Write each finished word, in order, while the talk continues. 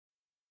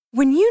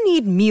When you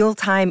need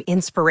mealtime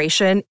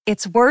inspiration,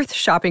 it's worth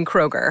shopping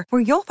Kroger,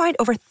 where you'll find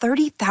over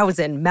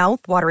 30,000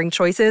 mouth-watering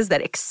choices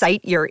that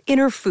excite your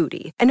inner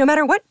foodie. And no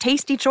matter what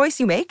tasty choice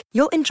you make,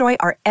 you'll enjoy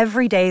our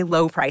everyday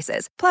low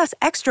prices, plus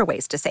extra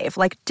ways to save,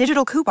 like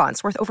digital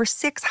coupons worth over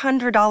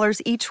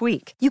 $600 each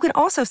week. You can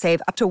also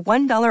save up to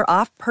 $1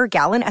 off per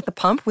gallon at the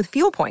pump with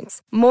fuel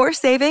points. More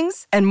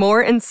savings and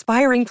more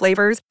inspiring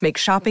flavors make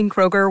shopping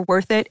Kroger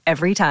worth it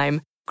every time.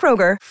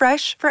 Kroger,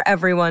 fresh for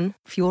everyone.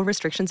 Fuel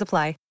restrictions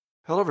apply.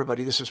 Hello,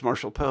 everybody. This is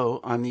Marshall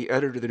Poe. I'm the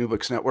editor of the New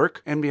Books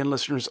Network. NBN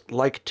listeners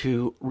like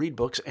to read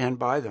books and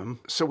buy them.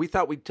 So we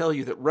thought we'd tell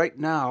you that right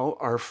now,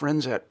 our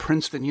friends at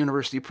Princeton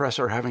University Press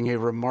are having a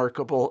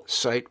remarkable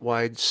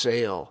site-wide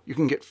sale. You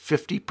can get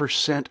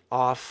 50%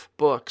 off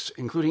books,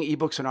 including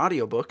ebooks and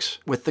audiobooks,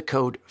 with the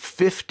code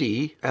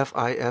 50,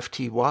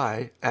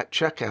 F-I-F-T-Y, at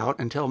checkout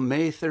until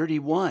May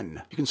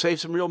 31. You can save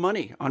some real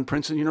money on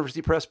Princeton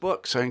University Press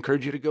books. I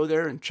encourage you to go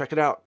there and check it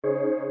out.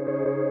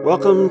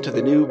 Welcome to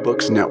the New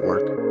Books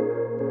Network.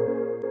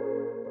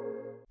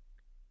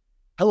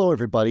 Hello,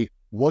 everybody.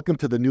 Welcome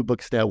to the New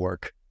Books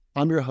Network.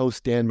 I'm your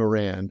host, Dan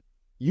Moran.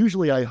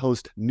 Usually I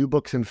host New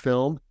Books and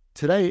Film.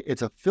 Today,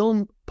 it's a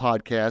film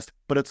podcast,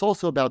 but it's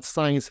also about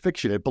science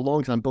fiction. It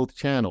belongs on both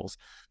channels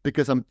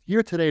because I'm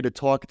here today to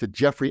talk to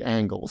Jeffrey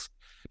Angles.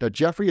 Now,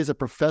 Jeffrey is a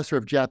professor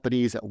of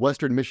Japanese at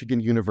Western Michigan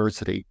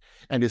University,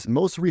 and his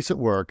most recent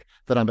work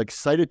that I'm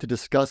excited to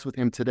discuss with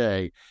him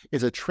today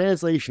is a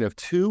translation of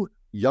two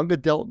young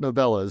adult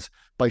novellas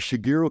by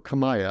Shigeru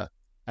Kayama,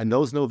 and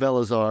those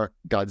novellas are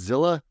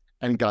Godzilla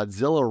and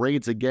Godzilla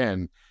Raids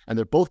Again, and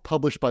they're both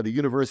published by the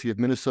University of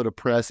Minnesota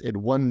Press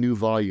in one new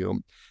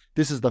volume.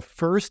 This is the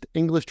first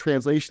English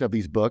translation of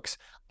these books.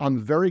 I'm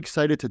very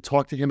excited to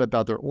talk to him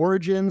about their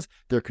origins,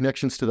 their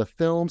connections to the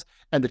films,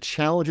 and the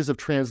challenges of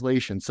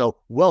translation. So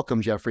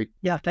welcome, Jeffrey.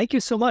 Yeah, thank you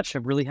so much.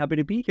 I'm really happy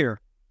to be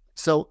here.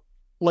 So,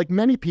 like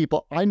many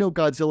people, I know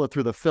Godzilla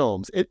through the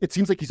films. It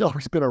seems like he's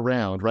always been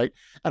around, right?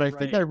 And I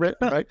think I read,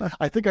 right?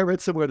 I think I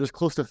read somewhere there's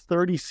close to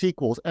 30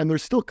 sequels, and they're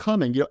still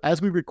coming. You know,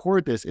 as we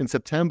record this in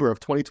September of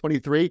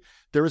 2023,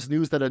 there is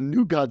news that a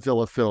new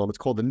Godzilla film, it's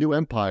called The New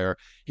Empire.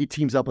 He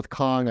teams up with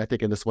Kong, I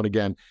think, in this one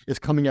again, is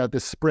coming out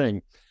this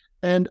spring.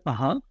 And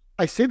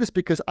I say this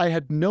because I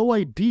had no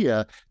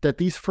idea that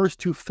these first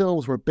two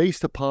films were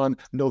based upon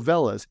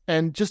novellas.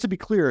 And just to be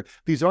clear,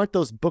 these aren't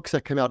those books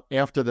that come out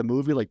after the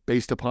movie, like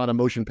based upon a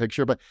motion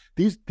picture, but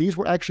these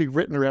were actually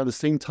written around the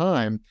same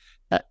time,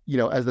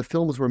 as the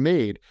films were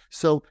made.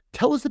 So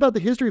tell us about the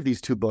history of these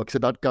two books,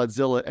 about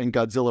Godzilla and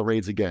Godzilla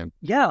Raids Again.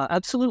 Yeah,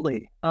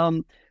 absolutely.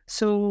 There's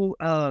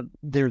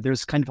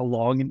kind of a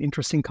long and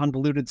interesting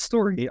convoluted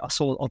story.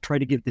 So I'll try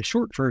to give the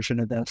short version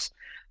of this.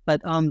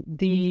 But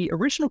the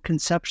original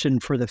conception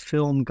for the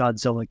film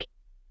Godzilla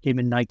came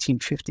in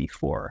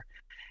 1954.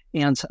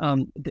 And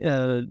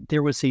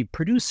there was a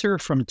producer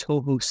from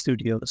Toho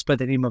Studios by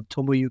the name of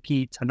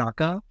Tomoyuki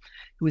Tanaka,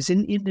 who was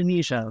in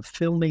Indonesia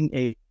filming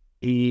a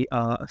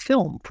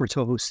film for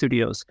Toho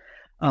Studios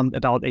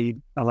about a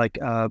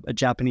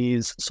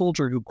Japanese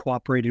soldier who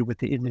cooperated with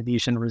the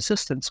Indonesian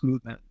resistance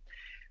movement.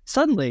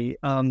 Suddenly,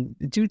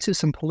 due to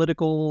some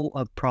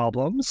political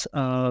problems,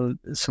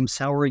 some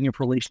souring of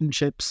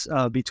relationships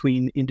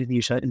between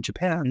Indonesia and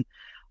Japan,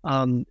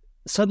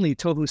 suddenly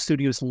Toho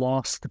Studios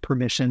lost the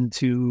permission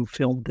to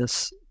film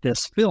this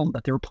film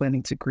that they were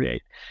planning to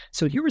create.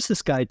 So here was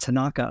this guy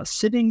Tanaka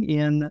sitting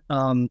in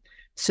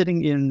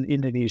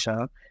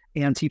Indonesia,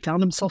 and he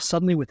found himself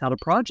suddenly without a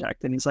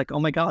project, and he's like,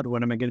 "Oh my God,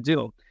 what am I going to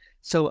do?"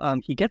 So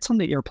he gets on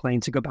the airplane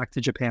to go back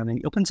to Japan, and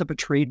he opens up a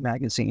trade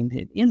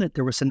magazine. In it,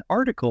 there was an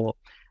article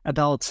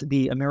about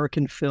the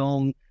American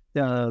film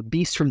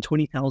Beast from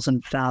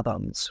 20,000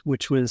 Fathoms,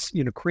 which was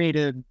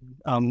created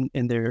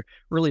in the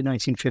early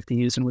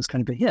 1950s and was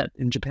kind of a hit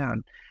in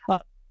Japan. A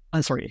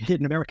hit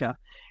in America.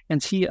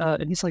 And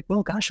he's like,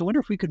 well, gosh, I wonder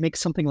if we could make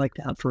something like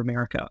that for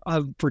America,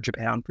 for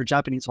Japan, for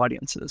Japanese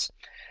audiences.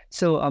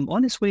 So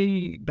on his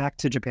way back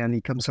to Japan,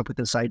 he comes up with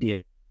this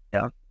idea.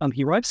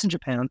 He arrives in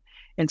Japan,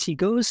 and he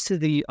goes to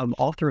the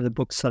author of the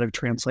books that I've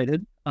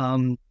translated,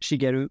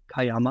 Shigeru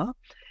Kayama,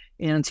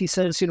 and he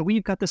says,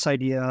 we've got this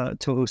idea,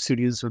 Toho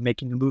Studios, of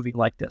making a movie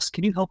like this.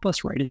 Can you help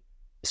us write a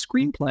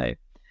screenplay?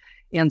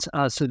 And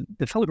so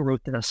the fellow who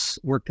wrote this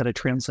work that I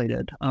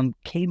translated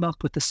came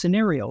up with the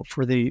scenario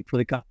for the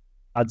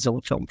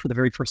Godzilla film, for the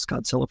very first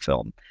Godzilla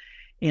film,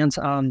 and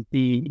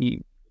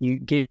he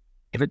gave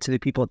it to the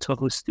people at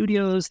Toho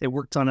Studios. They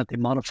worked on it, they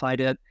modified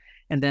it,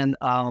 and then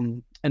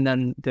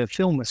the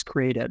film was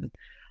created.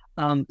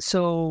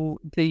 So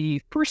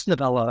the first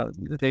novella,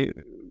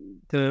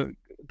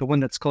 the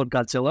one that's called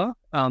Godzilla,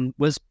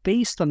 was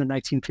based on the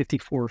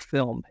 1954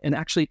 film. And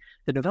actually,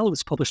 the novella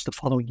was published the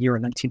following year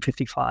in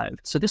 1955.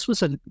 So this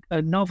was a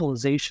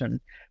novelization,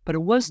 but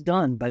it was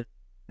done by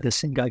the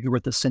same guy who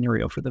wrote the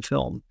scenario for the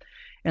film.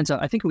 And so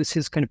I think it was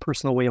his kind of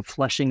personal way of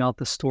fleshing out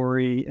the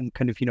story and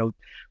kind of,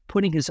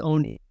 putting his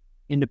own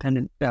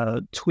independent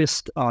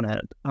twist on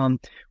it.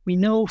 We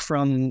know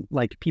from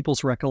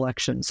people's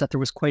recollections that there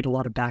was quite a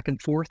lot of back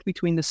and forth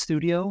between the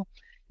studio.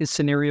 His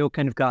scenario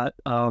kind of got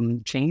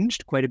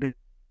changed quite a bit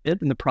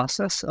in the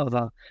process of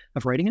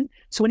writing it.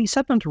 So when he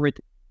sat down to write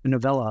the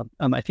novella,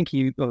 I think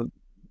he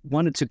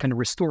wanted to kind of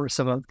restore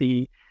some of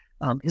the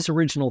his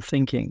original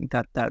thinking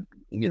that got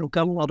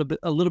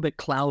a little bit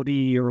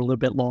cloudy or a little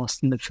bit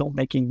lost in the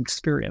filmmaking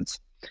experience.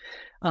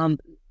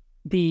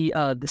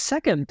 The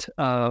second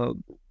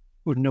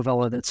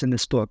novella that's in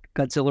this book,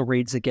 Godzilla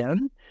Raids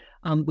Again,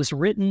 was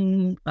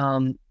written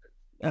and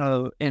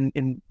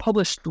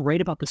published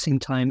right about the same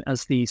time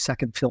as the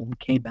second film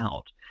came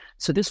out.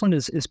 So this one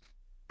is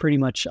pretty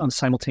much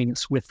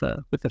simultaneous with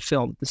the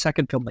film, the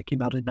second film that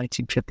came out in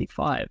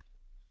 1955.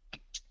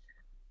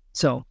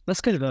 So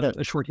that's kind of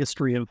a short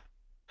history of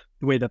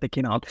the way that they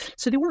came out.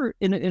 So they were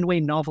in a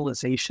way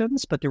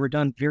novelizations, but they were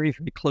done very,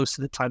 very close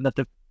to the time that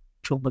the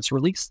film was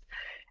released.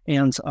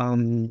 And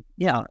and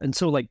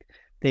so like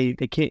they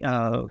came,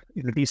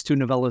 these two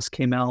novellas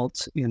came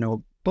out,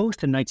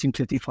 both in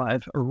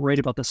 1955, or right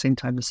about the same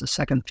time as the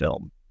second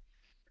film.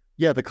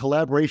 Yeah, the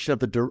collaboration of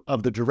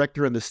the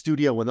director and the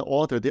studio and the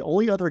author. The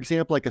only other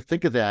example I could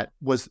think of that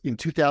was in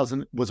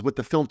 2000, was with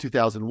the film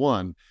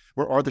 2001,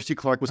 where Arthur C.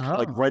 Clarke was kind of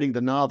like writing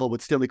the novel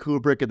with Stanley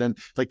Kubrick, and then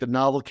like the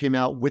novel came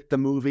out with the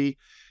movie,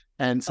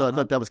 and so I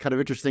thought that was kind of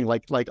interesting.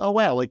 Like oh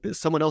wow, like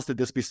someone else did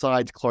this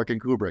besides Clarke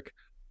and Kubrick.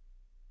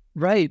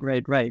 Right.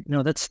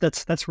 No,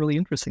 that's really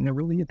interesting. A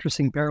really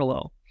interesting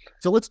parallel.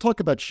 So let's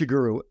talk about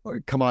Shigeru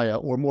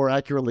Kamiya, or more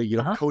accurately,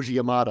 Koji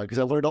Yamada, because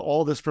I learned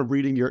all this from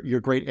reading your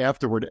great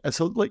afterward. And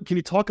so, can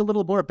you talk a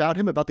little more about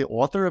him, about the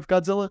author of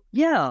Godzilla?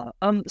 Yeah.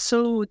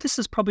 So this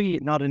is probably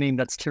not a name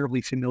that's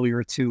terribly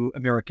familiar to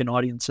American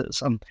audiences.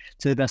 To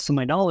the best of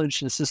my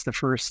knowledge, this is the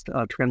first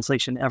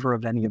translation ever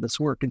of any of his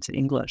work into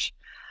English.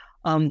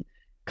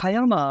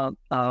 Kayama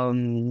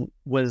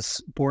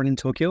was born in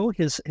Tokyo.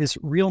 His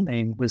real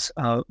name was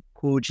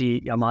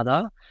Koji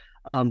Yamada.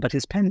 But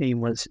his pen name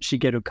was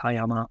Shigeru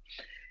Kayama,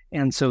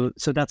 and so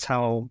that's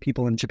how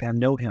people in Japan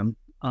know him.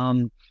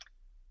 By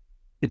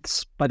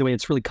the way,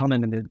 it's really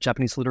common in the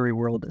Japanese literary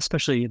world,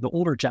 especially the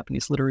older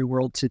Japanese literary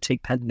world, to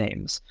take pen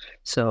names.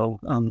 So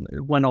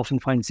one often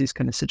finds these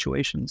kind of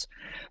situations.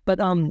 But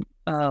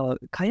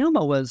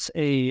Kayama was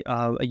a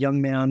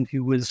young man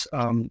who was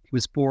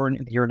born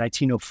in the year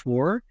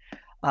 1904.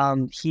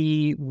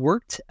 He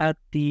worked at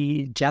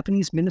the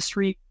Japanese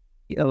Ministry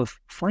of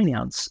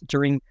Finance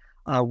during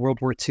World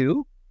War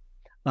II.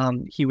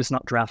 He was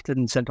not drafted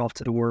and sent off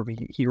to the war, but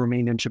he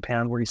remained in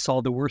Japan, where he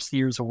saw the worst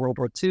years of World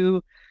War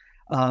II,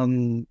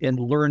 and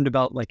learned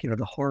about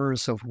the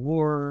horrors of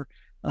war,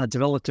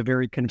 developed a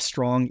very kind of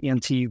strong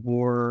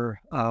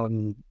anti-war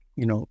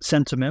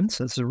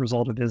sentiments as a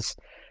result of his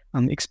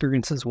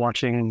experiences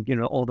watching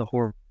all the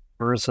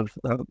horrors of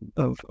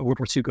World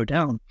War II go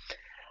down.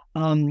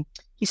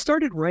 He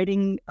started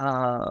writing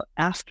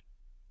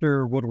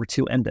after World War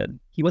II ended.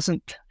 He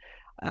wasn't.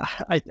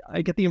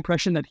 I get the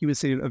impression that he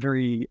was a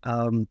very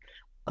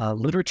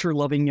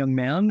literature-loving young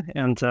man,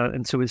 and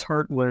so his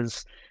heart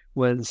was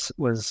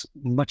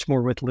much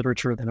more with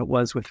literature than it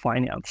was with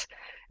finance.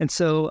 And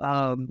so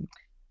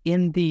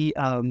in the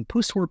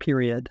post-war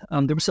period,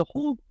 there was a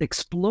whole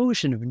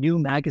explosion of new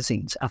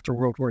magazines after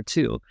World War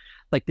II.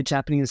 Like the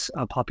Japanese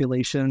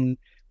population,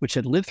 which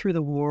had lived through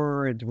the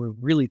war and were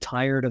really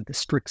tired of the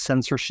strict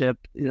censorship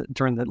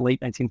during the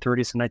late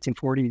 1930s and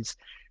 1940s,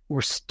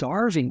 were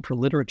starving for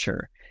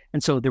literature.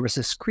 And so there was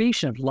this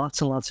creation of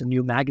lots and lots of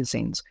new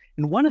magazines.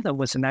 And one of them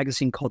was a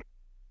magazine called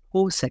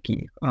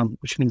Hoseki,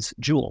 which means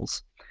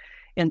jewels.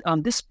 And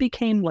this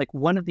became like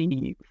one of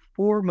the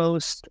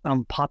foremost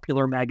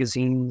popular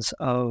magazines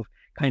of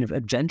kind of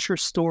adventure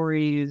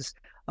stories,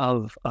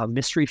 of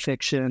mystery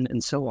fiction,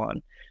 and so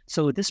on.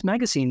 So this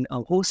magazine,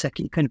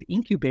 Hoseki, kind of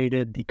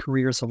incubated the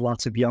careers of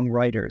lots of young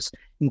writers,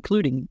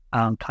 including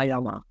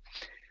Kayama.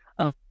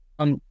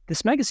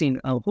 This magazine,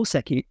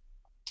 Hoseki,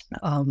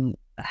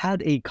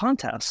 had a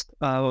contest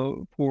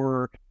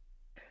for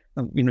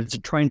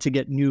trying to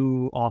get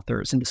new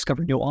authors and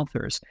discover new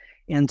authors.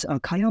 And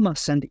Kayama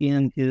sent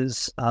in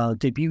his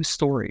debut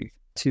story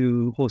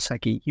to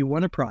Hoseki. He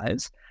won a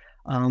prize,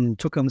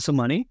 took home some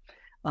money,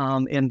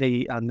 and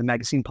the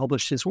magazine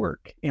published his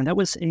work. And that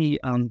was a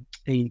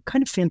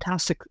kind of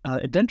fantastic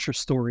adventure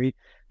story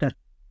that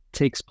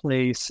takes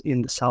place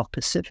in the South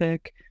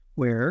Pacific,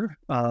 where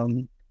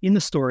in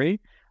the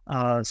story,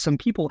 some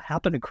people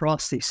happen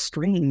across this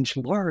strange,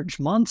 large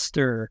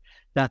monster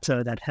that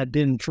had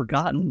been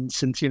forgotten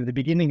since the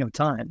beginning of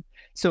time.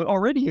 So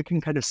already you can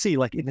kind of see,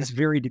 like in this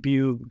very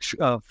debut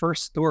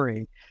first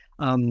story,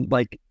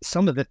 like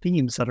some of the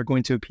themes that are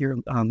going to appear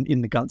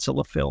in the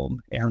Godzilla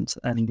film and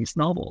in these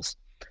novels.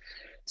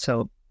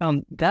 So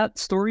that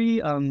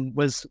story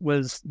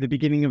was the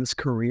beginning of his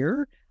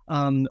career.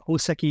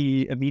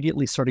 Hoseki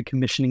immediately started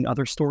commissioning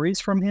other stories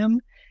from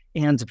him.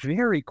 And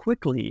very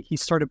quickly, he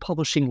started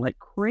publishing like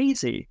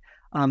crazy.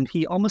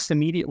 He almost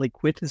immediately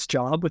quit his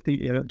job with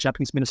the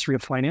Japanese Ministry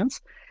of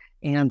Finance.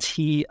 And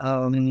he,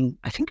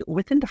 I think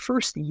within the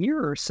first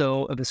year or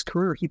so of his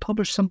career, he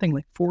published something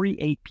like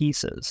 48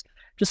 pieces,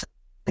 just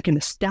like an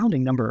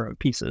astounding number of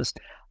pieces.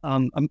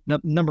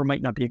 Number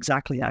might not be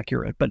exactly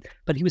accurate, but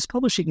he was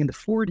publishing in the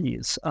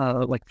 40s,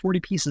 like 40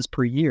 pieces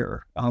per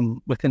year,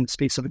 within the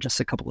space of just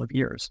a couple of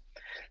years.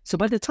 So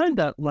by the time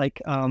that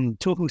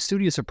Toho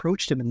Studios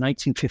approached him in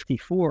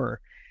 1954,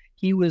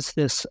 he was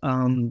this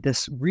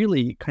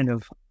really kind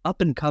of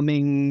up and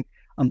coming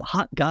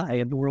hot guy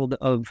in the world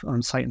of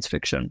science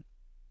fiction.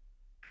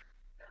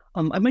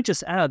 I might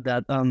just add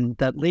that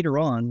that later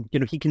on,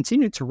 he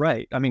continued to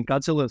write. I mean,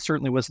 Godzilla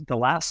certainly wasn't the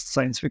last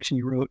science fiction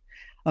he wrote.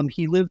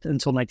 He lived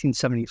until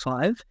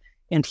 1975,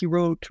 and he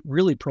wrote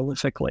really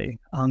prolifically.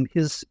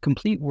 His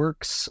complete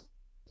works,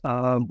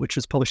 which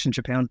was published in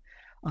Japan,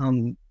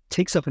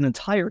 takes up an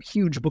entire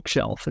huge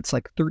bookshelf. It's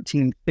like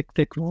 13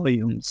 thick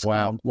volumes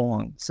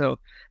long. So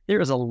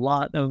there is a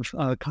lot of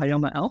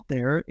Kayama out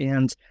there,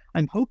 and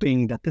I'm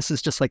hoping that this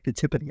is just like the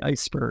tip of the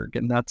iceberg,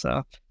 and that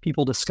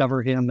people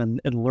discover him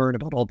and learn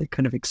about all the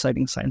kind of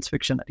exciting science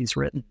fiction that he's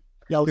written.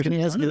 Yeah, I was going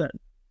to ask you that.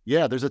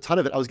 Yeah, there's a ton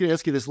of it. I was going to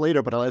ask you this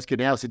later, but I'll ask you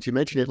now since you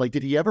mentioned it. Like,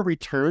 did he ever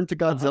return to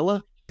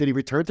Godzilla? Did he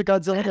return to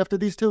Godzilla after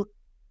these two?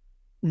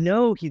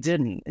 No, he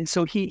didn't. And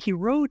so he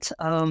wrote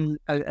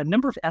a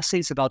number of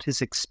essays about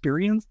his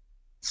experience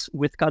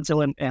with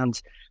Godzilla and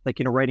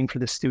writing for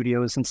the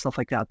studios and stuff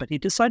like that. But he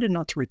decided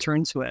not to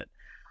return to it.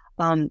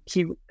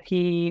 He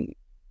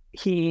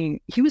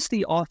was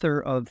the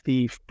author of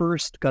the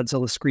first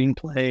Godzilla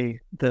screenplay,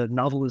 the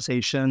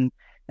novelization,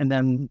 and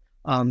then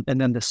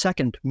the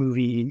second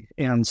movie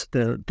and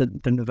the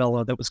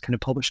novella that was kind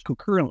of published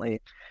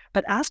concurrently.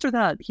 But after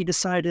that, he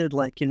decided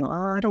I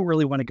don't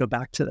really want to go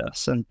back to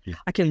this. And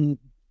I can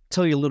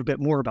tell you a little bit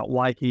more about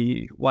why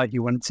he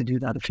wanted to do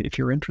that if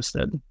you're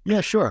interested. Yeah,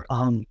 sure.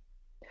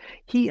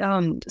 Maybe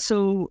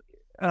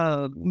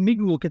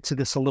we'll get to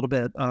this a little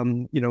bit,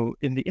 in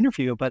the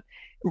interview, but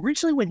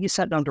originally when he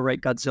sat down to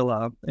write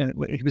Godzilla, and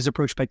he was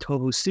approached by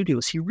Toho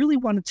Studios, he really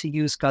wanted to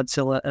use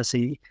Godzilla as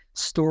a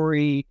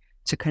story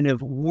to kind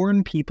of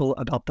warn people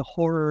about the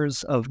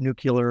horrors of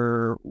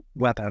nuclear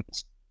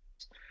weapons.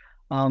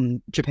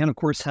 Japan, of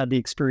course, had the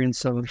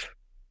experience of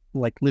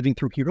living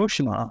through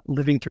Hiroshima,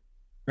 living through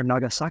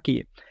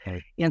Nagasaki.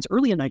 Right. And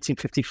early in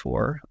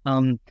 1954,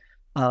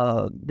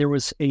 there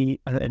was a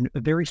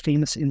very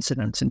famous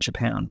incident in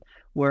Japan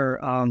where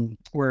a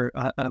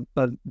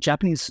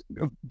Japanese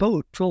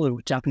boat full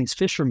of Japanese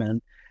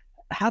fishermen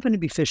happened to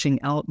be fishing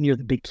out near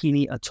the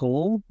Bikini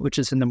Atoll, which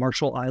is in the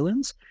Marshall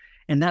Islands.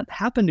 And that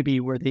happened to be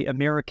where the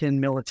American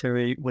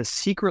military was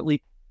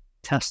secretly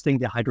testing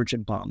the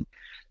hydrogen bomb.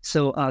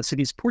 So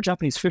these poor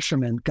Japanese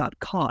fishermen got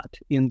caught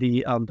in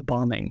the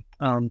bombing.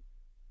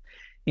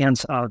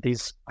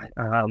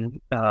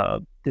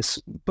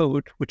 This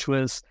boat, which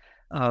was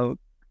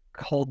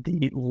called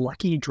the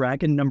Lucky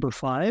Dragon Number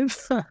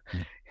 5,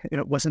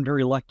 it wasn't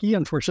very lucky,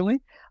 unfortunately.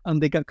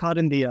 They got caught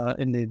in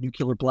the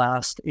nuclear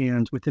blast,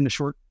 and within a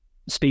short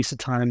space of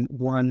time,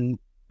 one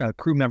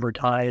crew member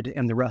died,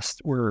 and the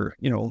rest were,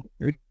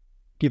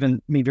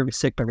 made very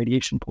sick by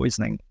radiation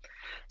poisoning.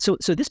 So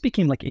this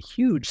became like a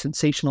huge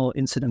sensational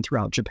incident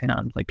throughout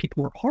Japan. Like,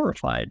 people were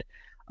horrified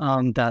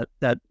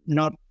that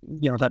not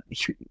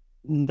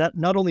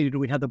only did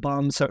we have the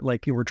bombs that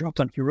were dropped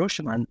on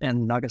Hiroshima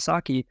and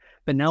Nagasaki,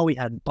 but now we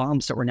had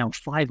bombs that were now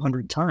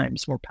 500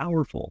 times more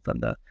powerful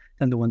than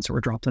the ones that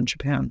were dropped on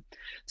Japan.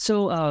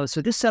 So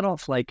this set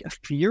off like a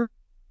fear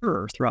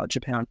throughout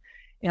Japan.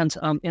 And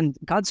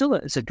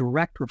Godzilla is a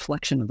direct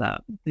reflection of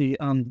that. The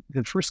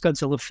first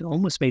Godzilla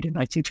film was made in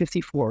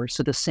 1954,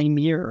 so the same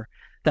year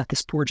that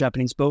this poor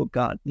Japanese boat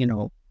got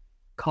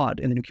caught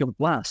in the nuclear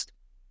blast.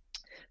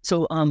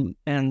 So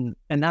and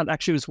that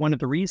actually was one of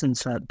the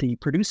reasons that the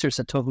producers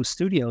at Toho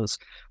Studios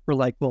were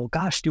like, well,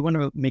 gosh, do you want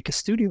to make a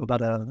studio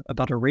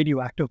about a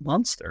radioactive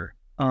monster?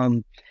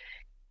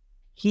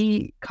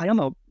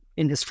 Kayama,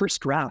 in his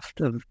first draft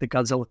of the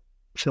Godzilla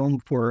film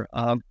for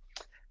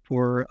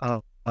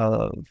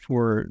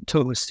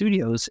Toho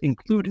Studios,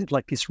 included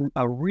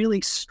a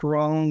really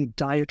strong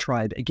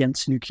diatribe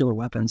against nuclear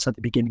weapons at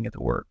the beginning of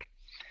the work.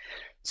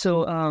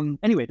 So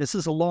anyway, this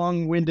is a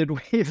long-winded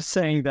way of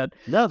saying that.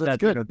 No, that's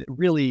good.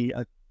 Really,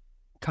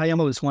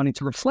 Kayama was wanting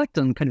to reflect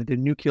on kind of the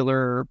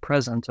nuclear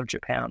presence of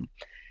Japan,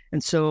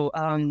 and so.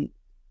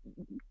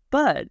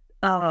 But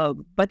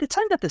by the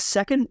time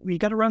that we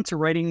got around to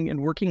writing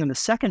and working on the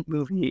second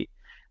movie,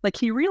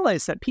 he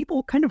realized that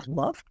people kind of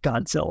loved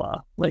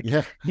Godzilla.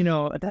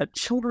 That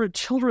children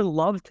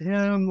loved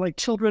him.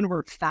 Children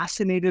were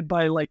fascinated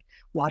by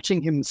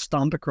watching him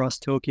stomp across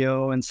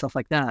Tokyo and stuff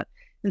like that.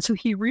 And so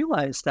he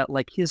realized that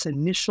his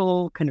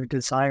initial kind of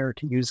desire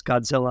to use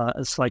Godzilla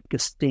as a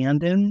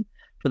stand-in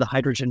for the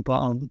hydrogen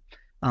bomb,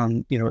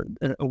 a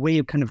way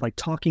of kind of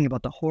talking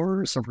about the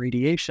horrors of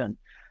radiation,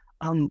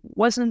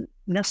 wasn't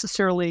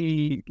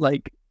necessarily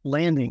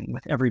landing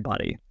with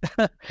everybody.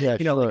 Yeah,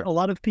 sure. A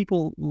lot of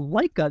people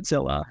like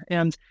Godzilla,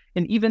 and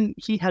even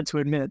he had to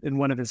admit in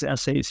one of his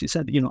essays, he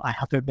said, I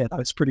have to admit I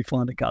was pretty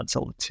fond of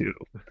Godzilla too.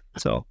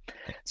 So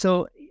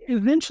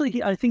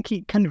eventually, I think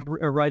he kind of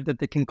arrived at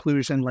the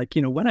conclusion,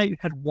 what I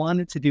had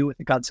wanted to do with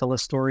the Godzilla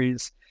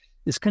stories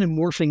is kind of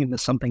morphing into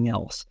something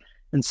else.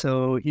 And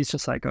so he's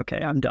just like, okay,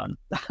 I'm done.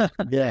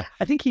 Yeah.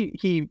 I think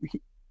he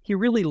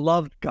really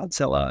loved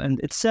Godzilla, and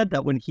it's said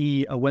that when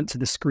he went to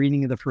the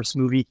screening of the first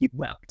movie, he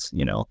wept,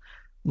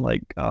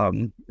 like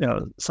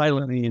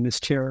silently in his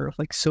chair,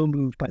 like so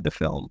moved by the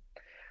film.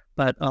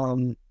 But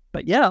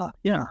yeah,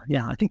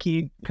 I think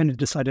he kind of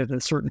decided at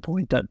a certain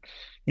point that,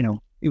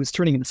 it was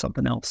turning into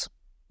something else.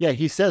 Yeah,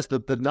 he says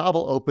that the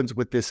novel opens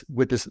with this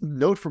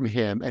note from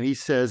him, and he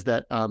says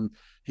that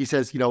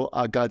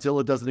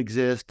Godzilla doesn't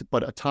exist,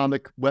 but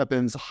atomic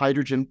weapons,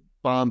 hydrogen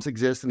bombs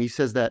exist, and he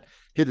says that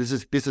this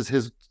is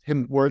his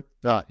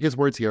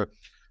words here.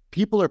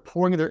 People are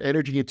pouring their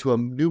energy into a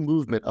new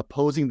movement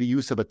opposing the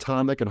use of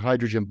atomic and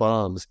hydrogen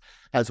bombs.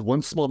 As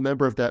one small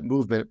member of that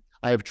movement,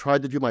 I have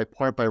tried to do my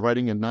part by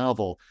writing a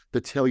novel, the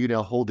tale you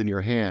now hold in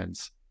your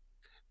hands.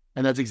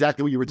 And that's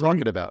exactly what you were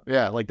talking about.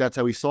 Yeah, like that's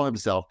how he saw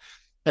himself.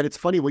 And it's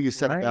funny what you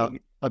said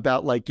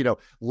about liking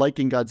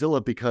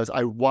Godzilla, because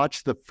I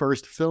watched the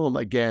first film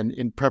again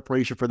in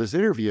preparation for this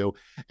interview.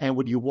 And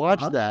when you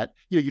watch that,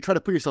 you try to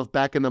put yourself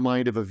back in the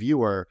mind of a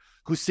viewer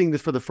who's seeing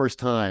this for the first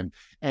time.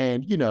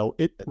 And,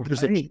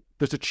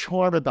 there's a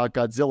charm about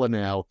Godzilla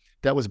now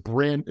that was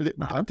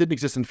didn't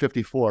exist in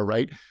 54,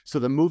 right? So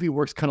the movie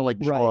works kind of like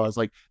Jaws.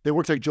 Like they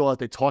works like Jaws.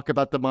 They talk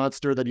about the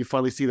monster, then you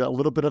finally see that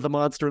little bit of the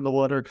monster in the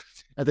water,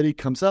 and then he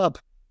comes up.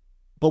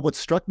 But what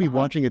struck me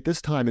watching it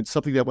this time, and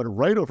something that went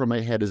right over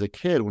my head as a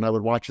kid when I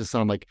would watch this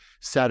on like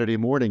Saturday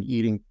morning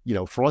eating,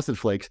 Frosted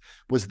Flakes,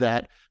 was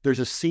that there's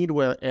a scene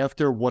where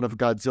after one of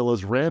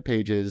Godzilla's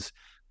rampages,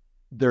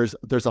 there's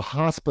a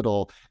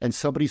hospital and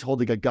somebody's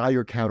holding a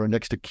Geiger counter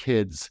next to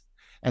kids,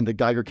 and the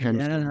Geiger counter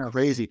is going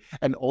crazy.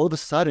 And all of a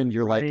sudden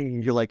you're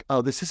like,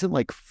 oh, this isn't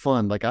like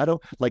fun. Like I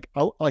don't like,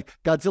 oh, like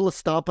Godzilla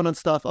stomping on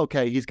stuff.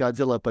 Okay, he's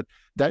Godzilla, but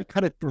that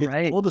kind of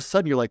all of a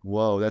sudden you're like,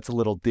 whoa, that's a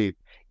little deep.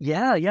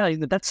 Yeah,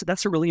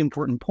 that's a really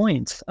important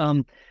point.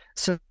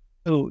 So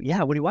when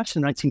you watch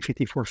the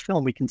 1954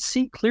 film, we can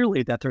see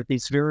clearly that there are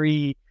these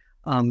very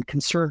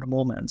concerned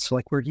moments,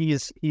 like where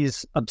he's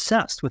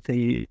obsessed with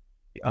the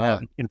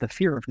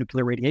fear of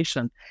nuclear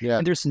radiation. Yeah.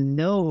 And there's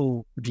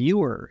no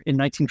viewer in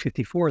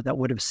 1954 that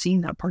would have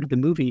seen that part of the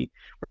movie,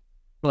 where,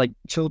 like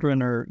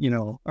children are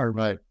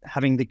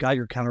having the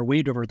Geiger counter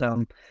weighed over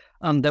them.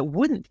 That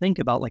wouldn't think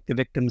about like the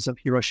victims of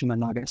Hiroshima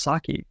and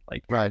Nagasaki.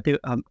 Like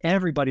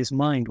everybody's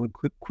mind would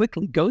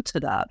quickly go to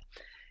that.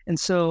 And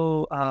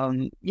so,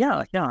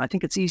 I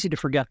think it's easy to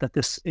forget that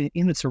this,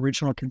 in its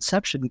original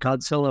conception,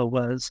 Godzilla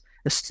was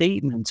a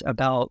statement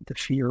about the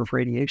fear of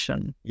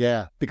radiation.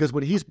 Yeah, because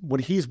when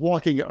he's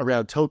walking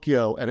around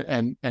Tokyo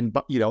and in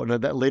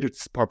that later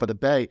part of the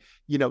bay,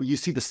 you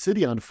see the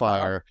city on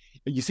fire.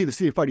 You see the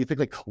city on fire. You think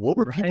like, what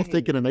were people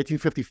thinking in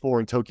 1954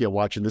 in Tokyo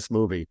watching this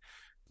movie?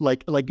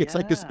 Like it's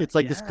like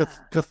this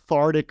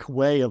cathartic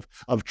way of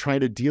trying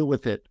to deal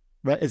with it.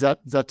 Right? Is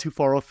that too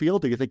far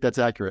afield? Do you think that's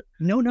accurate?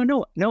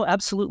 No,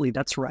 absolutely,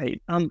 that's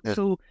right.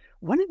 So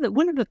one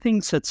of the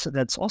things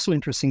that's also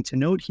interesting to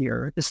note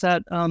here is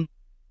that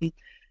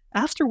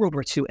after World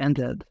War II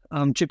ended,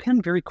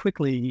 Japan very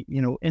quickly,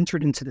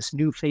 entered into this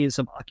new phase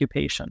of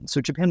occupation.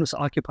 So Japan was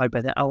occupied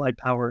by the Allied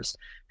powers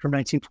from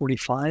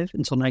 1945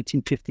 until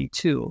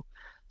 1952.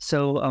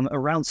 So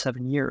around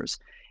 7 years.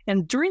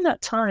 And during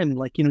that time,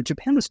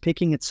 Japan was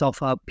picking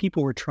itself up.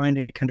 People were trying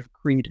to kind of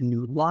create a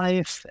new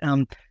life.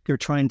 They're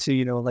trying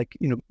to,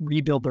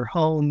 rebuild their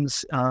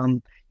homes,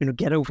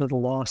 get over the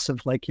loss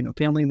of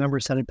family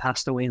members that had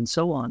passed away and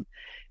so on.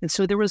 And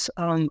so there was,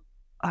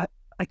 I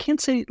can't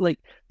say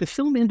the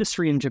film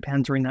industry in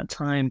Japan during that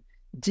time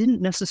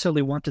didn't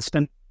necessarily want to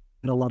spend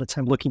a lot of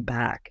time looking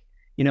back.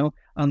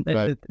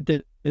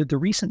 The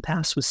recent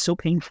past was so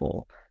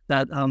painful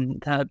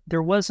that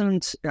there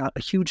wasn't a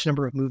huge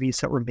number of movies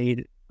that were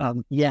made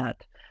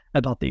yet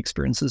about the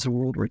experiences of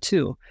World War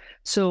II.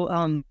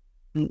 So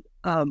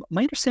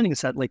my understanding is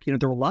that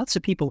there were lots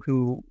of people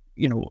who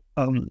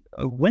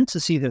went to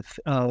see the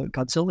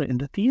Godzilla in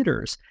the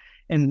theaters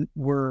and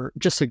were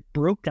just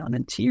broke down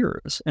in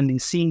tears. And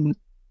these scenes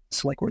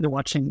where they're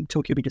watching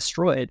Tokyo be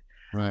destroyed,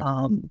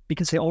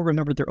 because they all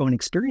remembered their own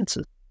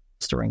experiences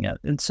during it.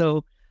 And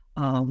so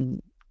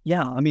and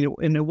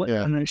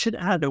I should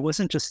add, it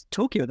wasn't just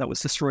Tokyo that was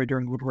destroyed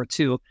during World War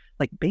II.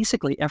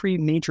 Basically every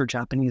major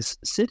Japanese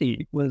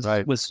city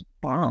was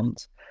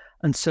bombed.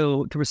 And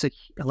so there was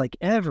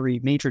every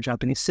major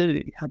Japanese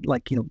city had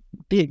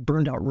big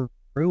burned out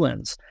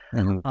ruins.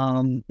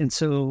 Mm-hmm. And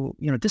so,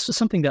 this was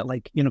something that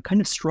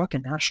kind of struck a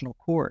national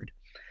chord.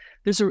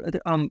 There's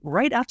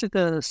right after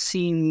the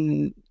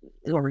scene,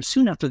 or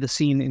soon after the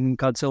scene in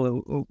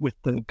Godzilla with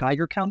the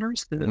Geiger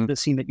counters, the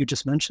scene that you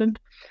just mentioned,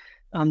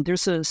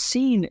 there's a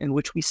scene in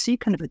which we see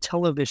kind of a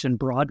television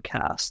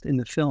broadcast in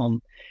the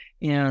film,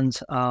 and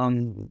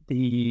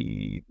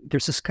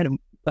there's this kind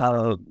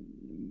of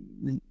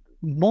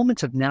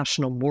moment of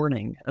national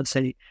mourning. Let's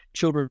say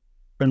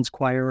children's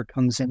choir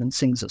comes in and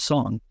sings a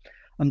song.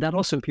 That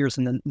also appears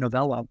in the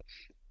novella,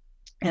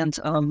 and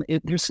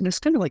there's this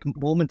kind of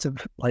moment of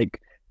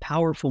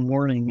powerful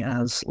mourning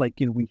as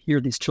we hear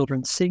these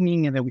children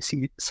singing, and then we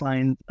see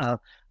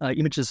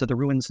images of the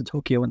ruins of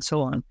Tokyo and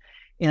so on.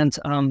 And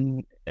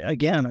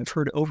again, I've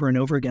heard over and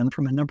over again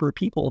from a number of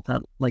people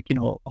that, like,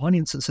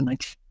 audiences in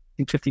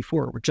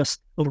 1954 were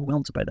just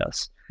overwhelmed by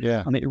this.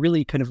 Yeah. It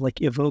really kind of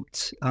like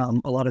evoked a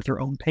lot of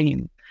their own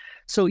pain.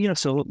 So,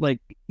 the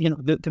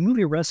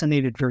movie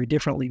resonated very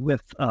differently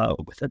with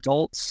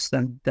adults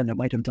than it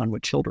might have done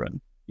with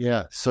children.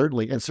 Yeah,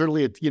 certainly. And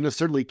certainly,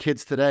 certainly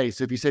kids today.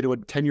 So if you say to a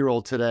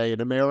 10-year-old today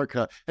in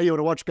America, hey, you want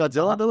to watch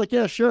Godzilla? They're like,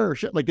 yeah, sure.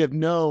 Like they have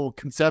no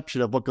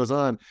conception of what goes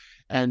on.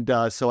 And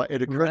so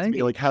it occurs to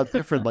me like how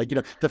different, like,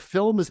 the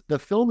film is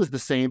the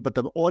same, but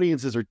the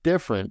audiences are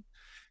different.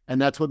 And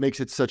that's what makes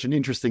it such an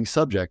interesting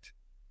subject.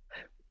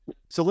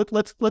 So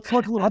let's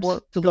talk a little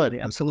more.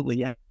 Absolutely,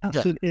 yeah.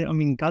 Absolutely. I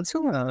mean,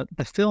 Godzilla,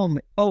 the film.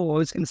 Oh, I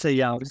was going to say,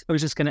 yeah. I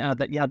was just going to add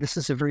that, yeah, this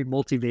is a very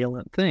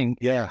multivalent thing.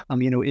 Yeah.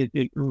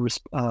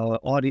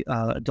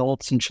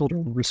 Adults and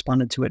children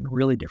responded to it in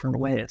really different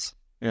ways.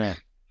 Yeah.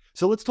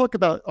 So let's talk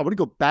about. I want to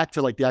go back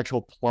to like the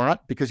actual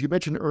plot, because you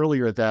mentioned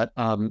earlier that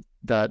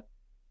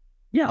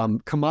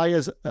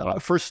Kamaya's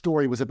first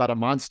story was about a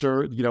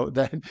monster,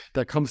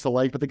 that comes to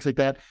life and things like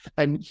that.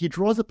 And he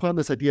draws upon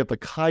this idea of the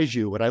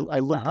kaiju. And I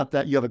looked up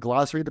that you have a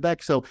glossary in the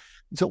back. So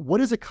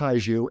what is a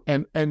kaiju?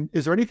 And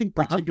is there anything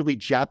particularly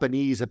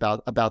Japanese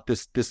about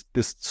this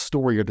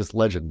story or this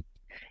legend?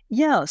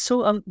 Yeah.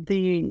 So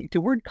the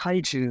word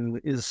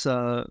kaiju is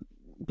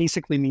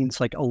basically means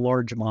like a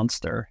large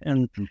monster.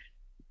 And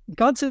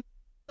Godzilla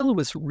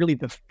was really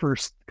the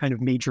first kind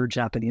of major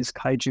Japanese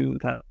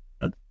kaiju that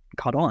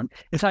caught on.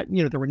 In fact,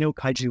 there were no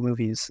kaiju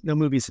movies, no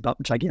movies about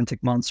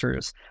gigantic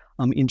monsters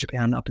in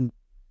Japan up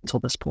until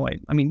this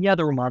point. I mean, yeah,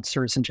 there were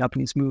monsters in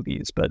Japanese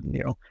movies, but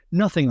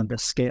nothing on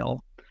this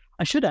scale.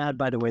 I should add,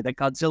 by the way, that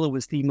Godzilla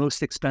was the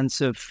most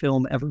expensive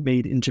film ever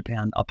made in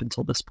Japan up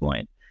until this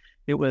point.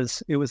 It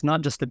was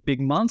not just a big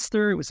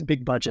monster; it was a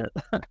big budget,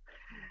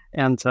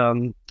 and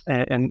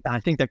I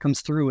think that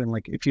comes through. And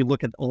like, if you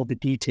look at all the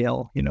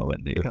detail, in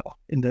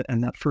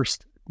that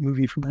first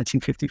movie from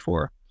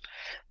 1954.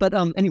 But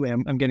anyway,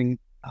 I'm getting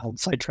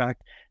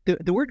sidetracked.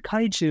 The word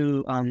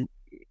kaiju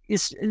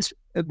is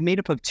made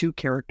up of two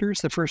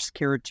characters. The first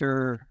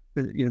character,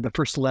 the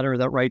first letter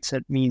that writes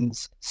it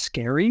means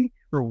scary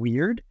or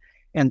weird,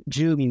 and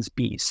ju means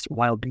beast,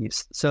 wild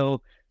beast.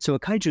 So a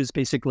kaiju is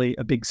basically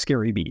a big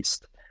scary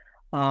beast.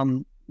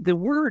 The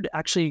word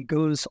actually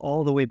goes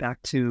all the way back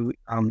to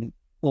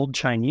Old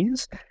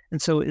Chinese,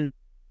 and so it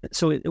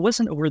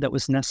wasn't a word that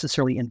was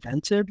necessarily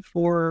invented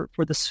for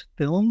this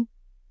film.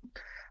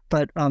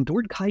 But the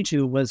word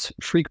kaiju was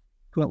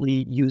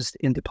frequently used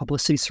in the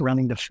publicity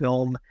surrounding the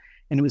film,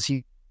 and it was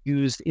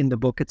used in the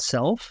book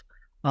itself.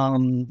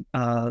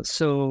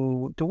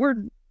 So the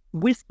word,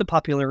 with the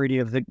popularity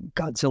of the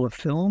Godzilla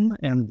film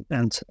and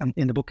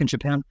in the book in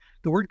Japan,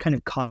 the word kind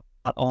of caught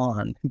on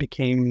and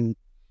became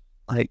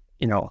like,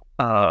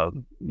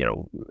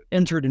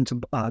 entered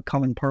into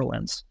common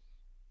parlance.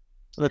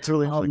 That's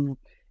really interesting.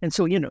 And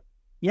so,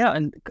 yeah,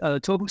 and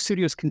Toho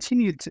Studios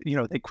continued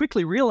to, they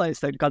quickly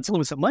realized that Godzilla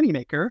was a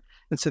moneymaker,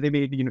 and so they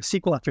made,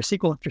 sequel after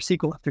sequel after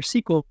sequel after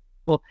sequel.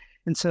 Well,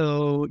 and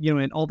so,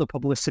 in all the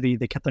publicity,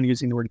 they kept on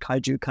using the word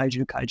kaiju,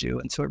 kaiju,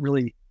 kaiju. And so it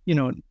really,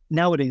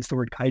 nowadays the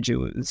word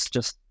kaiju is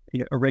just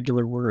a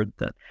regular word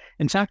that,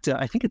 in fact,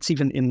 I think it's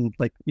even in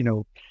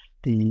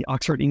the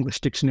Oxford English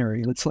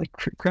Dictionary. It's like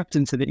crept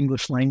into the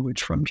English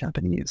language from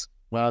Japanese.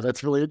 Wow,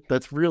 that's really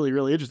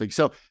really interesting.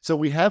 So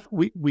we have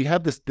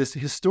this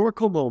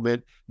historical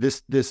moment.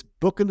 This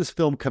book and this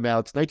film come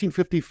out. It's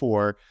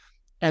 1954,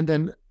 and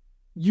then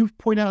you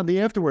point out in the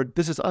afterward,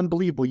 this is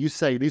unbelievable. You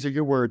say, these are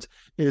your words,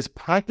 it is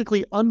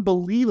practically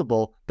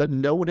unbelievable that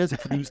no one has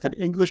produced an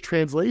English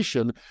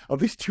translation of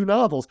these two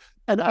novels.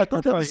 And I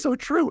thought that was so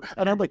true.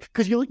 And I'm like,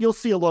 because you'll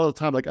see a lot of the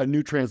time, like a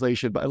new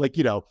translation, but like,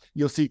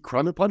 you'll see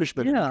Crime and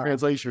Punishment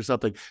translation or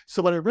something.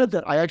 So when I read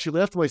that, I actually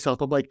laughed to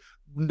myself. I'm like,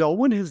 no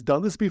one has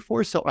done this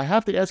before. So I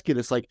have to ask you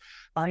this, like,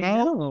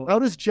 how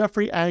does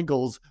Jeffrey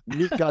Angles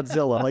meet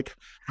Godzilla? Like,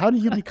 how do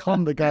you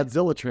become the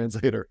Godzilla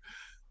translator?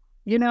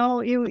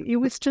 It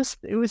was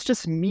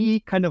just me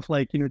kind of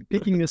like,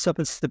 picking this up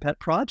as the pet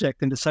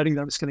project and deciding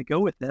that I was going to go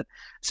with it.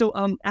 So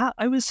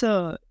I was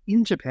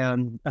in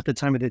Japan at the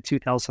time of the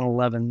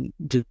 2011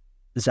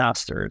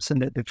 disasters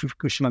and the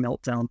Fukushima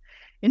meltdown.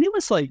 And it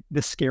was like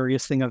the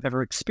scariest thing I've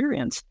ever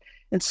experienced.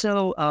 And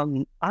so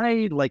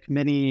I, like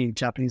many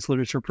Japanese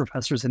literature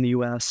professors in the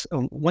US,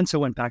 once I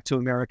went back to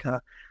America,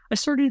 I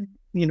started,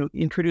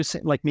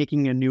 introducing, like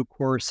making a new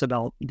course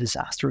about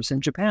disasters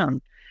in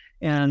Japan.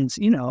 And,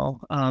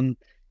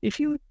 if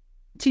you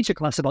teach a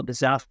class about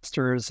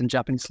disasters in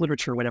Japanese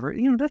literature or whatever,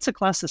 that's a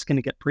class that's going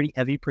to get pretty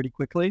heavy pretty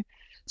quickly.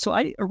 So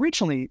I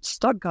originally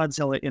stuck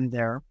Godzilla in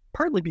there,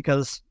 partly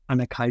because I'm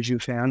a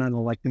kaiju fan and I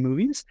like the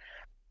movies,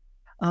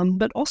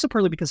 but also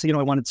partly because, I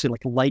wanted to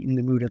like lighten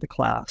the mood of the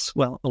class,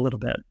 well, a little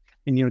bit,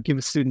 and,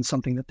 give students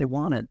something that they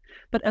wanted.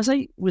 But as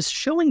I was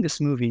showing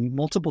this movie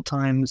multiple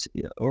times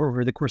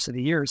over the course of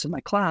the years in my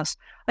class,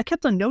 I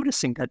kept on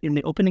noticing that in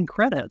the opening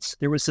credits,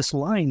 there was this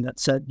line that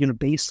said,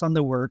 based on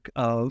the work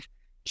of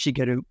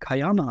Shigeru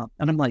Kayama.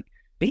 And I'm like,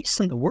 based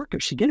on the work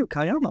of Shigeru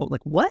Kayama?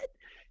 Like, what?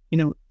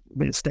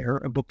 is there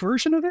a book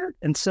version of it?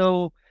 And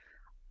so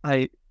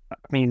I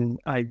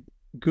I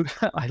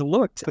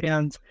looked,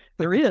 and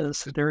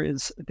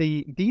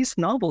these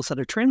novels that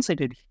are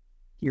translated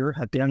here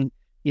have been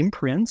in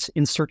print,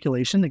 in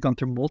circulation. They've gone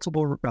through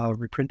multiple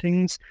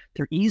reprintings.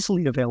 They're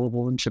easily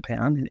available in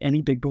Japan in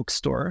any big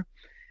bookstore,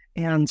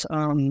 and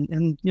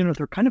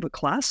they're kind of a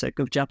classic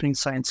of Japanese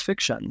science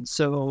fiction.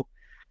 So,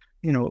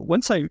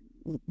 once I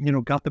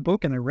got the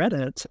book and I read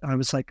it, I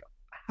was like,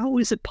 how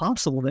is it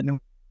possible that no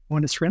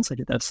one has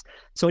translated this?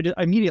 So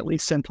I immediately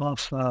sent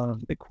off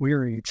a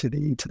query to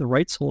the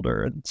rights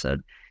holder and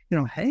said,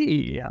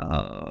 hey,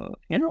 I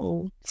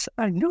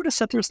noticed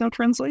that there's no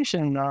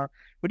translation.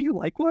 Would you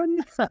like one?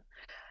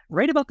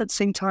 Right about that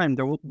same time,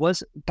 there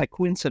was, by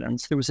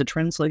coincidence, there was a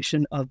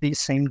translation of these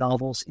same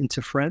novels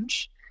into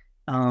French,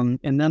 and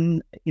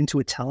then into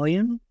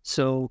Italian.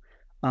 So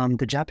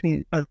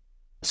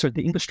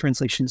the English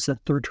translation is the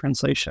third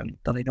translation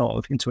that I know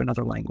of into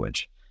another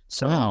language.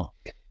 So, wow.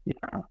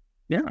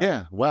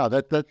 Yeah. Wow.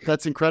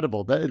 That's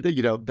incredible.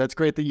 That's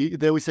great that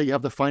they always say you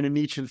have to find a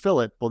niche and fill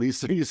it. Well, you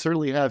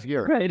certainly have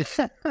here. Right.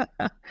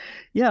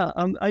 Yeah.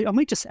 I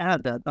might just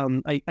add that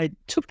I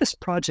took this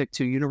project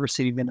to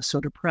University of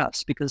Minnesota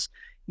Press because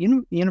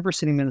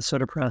University of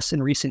Minnesota Press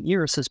in recent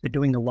years has been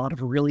doing a lot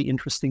of really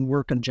interesting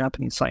work on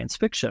Japanese science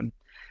fiction.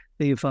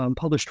 They've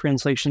published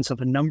translations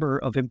of a number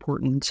of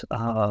important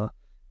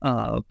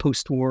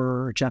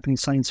post-war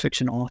Japanese science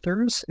fiction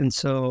authors. And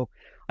so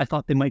I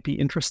thought they might be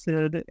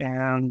interested.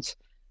 And,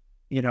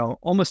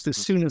 almost as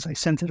soon as I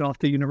sent it off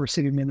to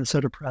University of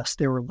Minnesota Press,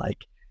 they were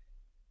like,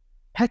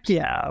 heck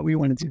yeah, we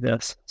want to do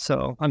this.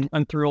 So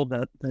I'm thrilled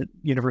that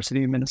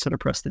University of Minnesota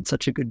Press did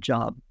such a good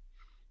job.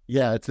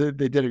 Yeah,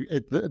 they did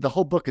it. The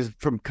whole book is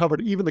from cover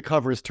to, even the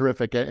cover is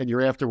terrific, and your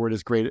afterword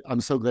is great.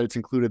 I'm so glad it's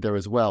included there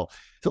as well.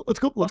 So let's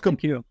go.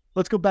 Thank you.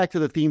 Let's go back to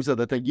the themes of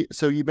the thing.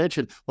 So you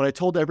mentioned, when I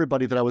told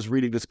everybody that I was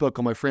reading this book,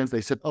 all my friends,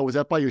 they said, "Oh, is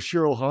that by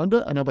Yoshiro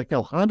Honda?" And I'm like,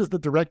 "No, Honda's the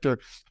director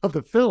of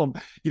the film.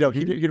 He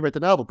didn't write the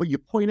novel." But you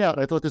point out,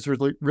 and I thought this was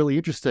really, really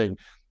interesting,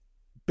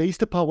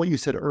 based upon what you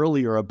said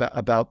earlier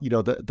about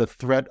the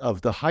threat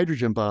of the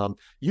hydrogen bomb.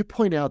 You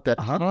point out that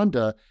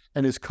Honda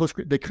and his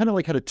they kind of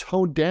like had to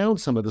tone down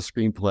some of the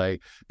screenplay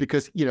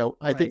because,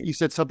 I think you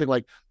said something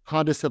like,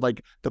 Honda said,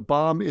 like, the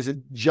bomb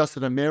isn't just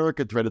an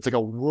American threat, it's like a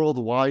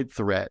worldwide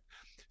threat.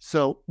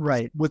 So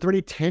was there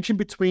any tension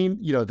between,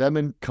 them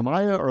and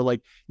Kayama, or like,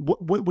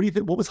 what do you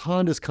think, what was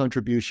Honda's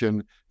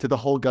contribution to the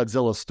whole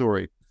Godzilla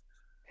story?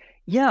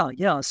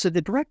 Yeah. So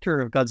the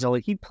director of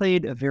Godzilla, he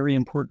played a very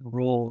important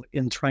role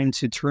in trying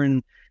to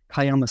turn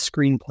Kayama's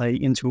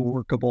screenplay into a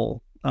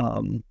workable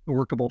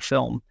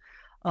film.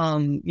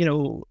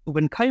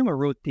 When Kayama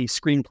wrote the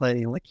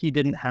screenplay, like, he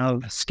didn't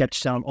have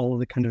sketched out all of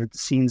the kind of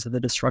scenes of the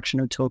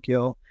destruction of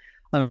Tokyo.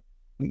 That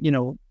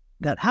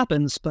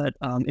happens, but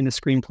in a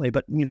screenplay,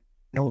 but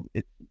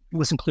it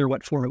wasn't clear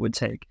what form it would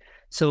take.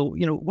 So,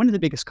 one of the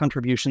biggest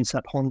contributions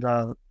that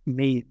Honda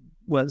made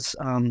was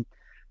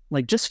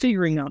like just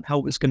figuring out how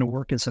it was going to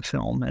work as a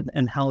film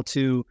and how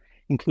to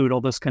include all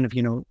those kind of,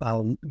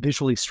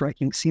 visually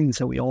striking scenes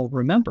that we all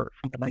remember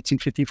from the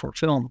 1954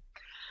 film.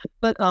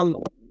 But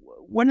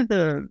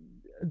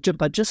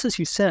but just as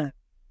you said,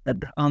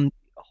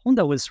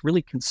 Honda was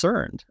really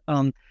concerned,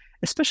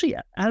 especially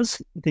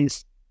as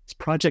this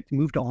project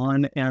moved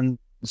on and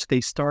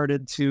they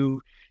started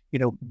to,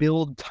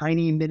 build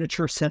tiny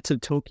miniature sets of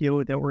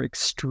Tokyo that were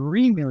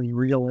extremely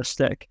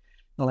realistic.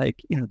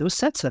 Like, those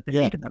sets that they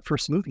made in that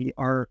first movie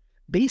are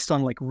based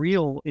on like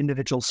real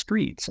individual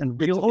streets and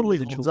real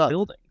individual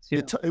buildings.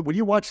 When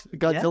you watch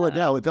Godzilla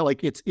now, they're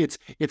like,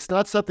 it's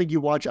not something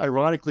you watch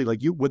ironically.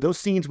 Like, with those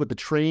scenes with the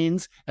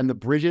trains and the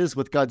bridges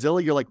with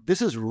Godzilla, you're like,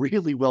 this is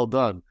really well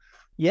done.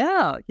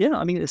 Yeah.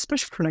 I mean,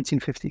 especially for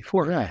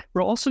 1954. Yeah.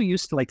 We're also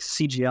used to like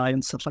CGI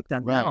and stuff like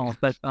that now.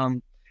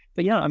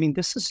 But yeah, I mean,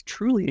 this is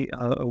truly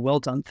a well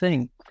done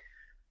thing.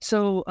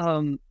 So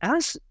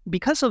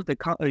because of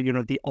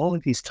all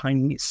of these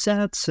tiny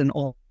sets and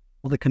all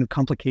the kind of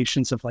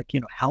complications of like,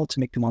 how to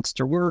make the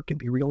monster work and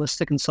be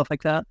realistic and stuff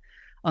like that,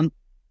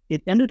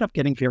 it ended up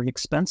getting very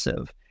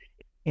expensive.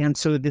 And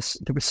so this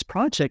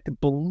project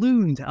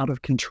ballooned out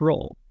of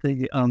control,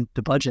 the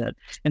budget.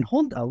 And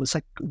Honda was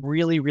like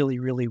really, really,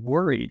 really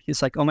worried.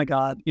 He's like, oh my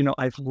God,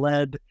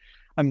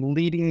 I'm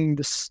leading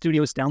the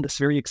studios down this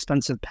very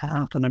expensive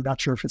path, and I'm not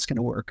sure if it's going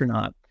to work or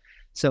not.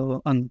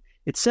 So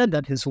it said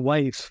that his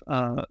wife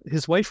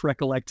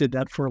recollected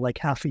that for like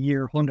half a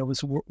year, Honda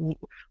was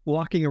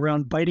walking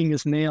around biting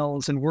his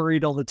nails and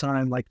worried all the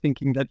time, like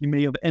thinking that he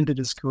may have ended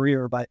his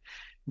career by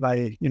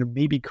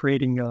maybe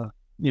creating an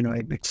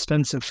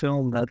expensive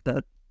film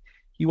that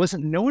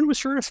no one was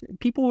sure if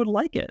people would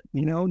like it.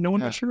 No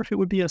one was sure if it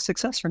would be a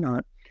success or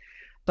not.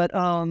 But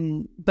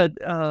to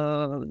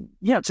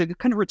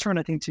kind of return,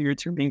 I think, to your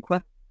main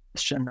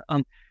question.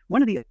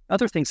 One of the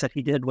other things that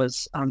he did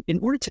was, in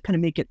order to kind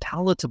of make it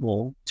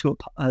palatable to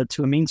a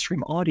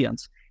mainstream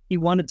audience, he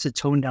wanted to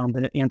tone down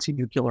the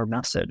anti-nuclear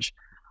message.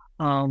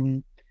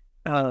 Kayama,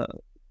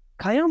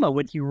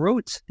 when he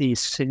wrote the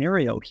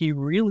scenario, he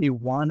really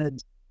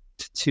wanted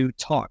to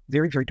talk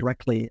very, very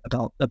directly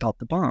about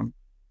the bomb.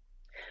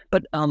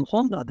 But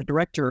Honda, the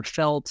director,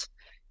 felt,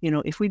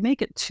 if we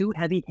make it too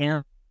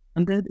heavy-handed,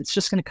 it's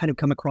just going to kind of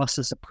come across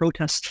as a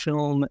protest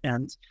film.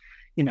 And,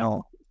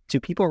 do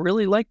people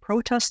really like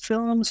protest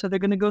films? Are they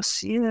going to go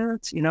see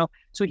it?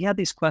 So he had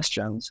these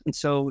questions. And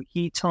so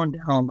he toned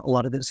down a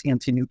lot of those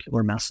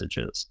anti-nuclear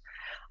messages.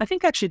 I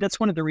think actually that's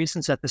one of the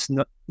reasons that this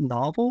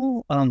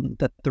novel,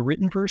 that the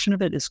written version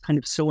of it is kind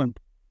of so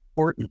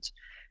important,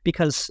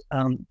 because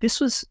this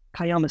was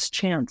Kayama's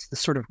chance to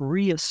sort of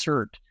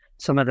reassert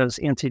some of those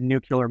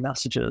anti-nuclear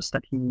messages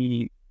that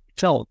he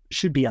felt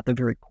should be at the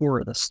very core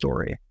of the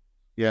story.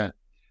 Yeah.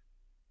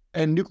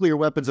 And nuclear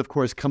weapons, of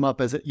course, come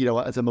up as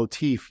a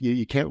motif.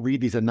 You can't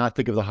read these and not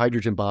think of the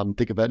hydrogen bomb and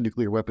think about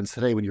nuclear weapons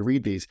today when you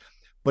read these.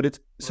 But it's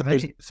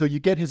right. So you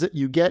get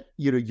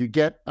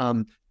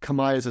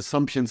Kamaya's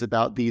assumptions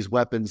about these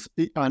weapons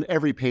on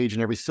every page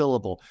and every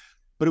syllable.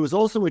 But it was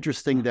also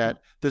interesting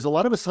that there's a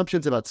lot of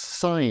assumptions about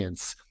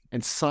science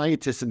and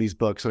scientists in these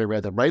books when I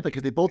read them, right? Like,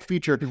 they both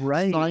feature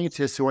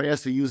scientists who are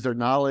asked to use their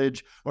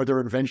knowledge or their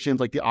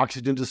inventions, like the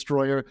oxygen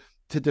destroyer,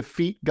 to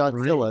defeat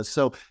Godzilla. Right.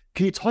 So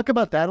can you talk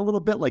about that a little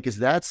bit? Like, is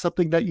that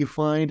something that you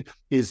find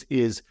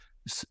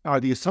are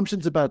the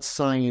assumptions about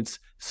science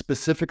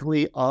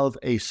specifically of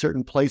a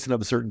certain place and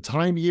of a certain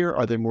time year?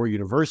 Are they more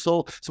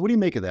universal? So what do you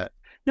make of that?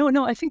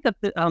 No, I think that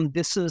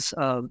this is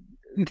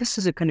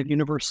a kind of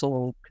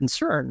universal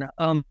concern.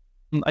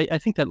 I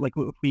think that, like,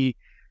 if we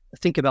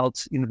think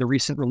about the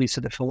recent release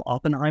of the film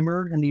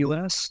Oppenheimer in the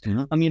U.S.,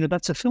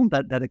 that's a film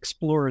that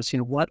explores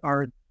what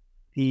are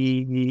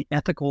the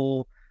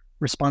ethical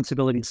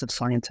responsibilities of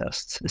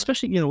scientists,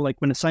 especially like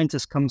when a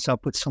scientist comes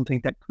up with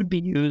something that could be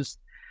used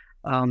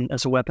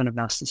as a weapon of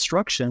mass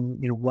destruction.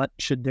 What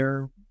should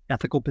their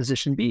ethical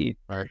position be?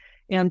 Right.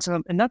 And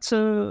that's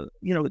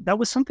that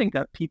was something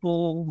that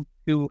people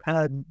who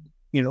had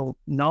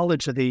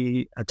knowledge of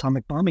the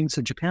atomic bombings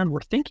of Japan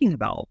were thinking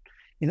about.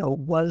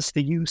 Was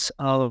the use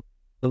of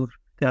the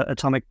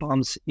atomic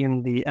bombs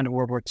in the end of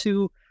World War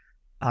II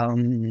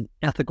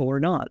ethical or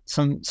not?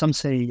 Some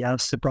say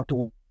yes, it brought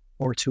the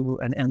War to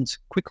an end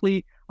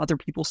quickly. Other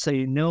people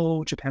say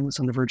no, Japan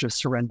was on the verge of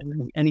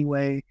surrendering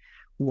anyway.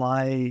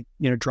 Why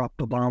drop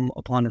a bomb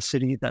upon a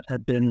city that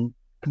had been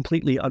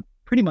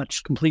pretty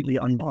much completely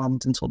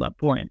unbombed until that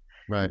point?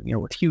 Right.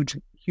 With huge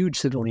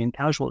civilian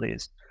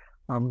casualties,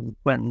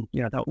 when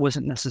that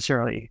wasn't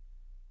necessarily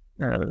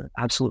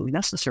absolutely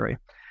necessary.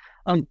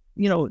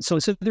 So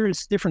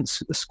there's different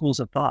schools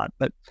of thought,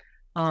 but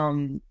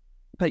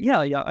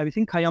yeah, I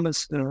think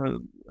Kayama's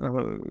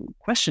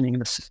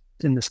questioning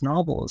in this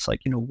novel is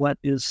like, what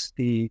is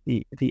the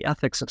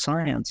ethics of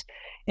science?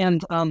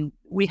 And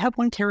we have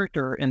one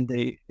character in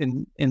the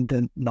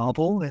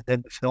novel and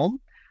in the film,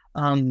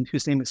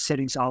 whose name is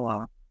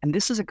Serizawa, and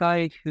this is a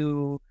guy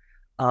who,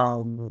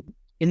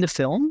 in the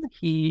film,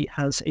 he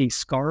has a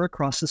scar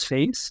across his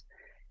face,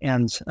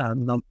 and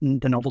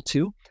the novel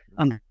too.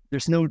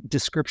 There's no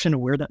description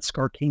of where that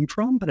scar came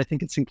from, but I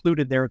think it's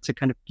included there to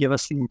kind of give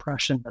us the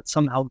impression that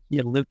somehow he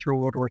had lived through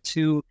World War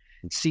II,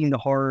 seen the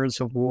horrors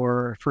of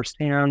war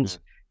firsthand,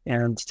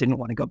 and didn't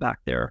want to go back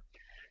there.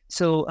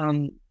 So,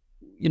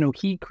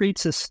 he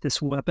creates this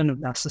weapon of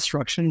mass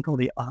destruction called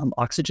the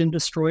oxygen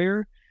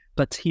destroyer,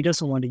 but he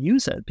doesn't want to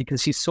use it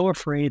because he's so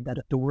afraid that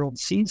if the world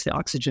sees the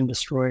oxygen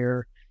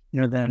destroyer,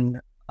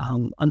 then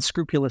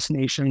unscrupulous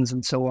nations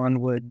and so on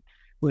would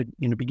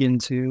begin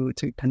to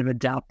kind of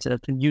adapt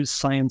it and use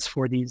science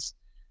for these,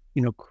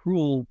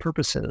 cruel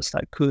purposes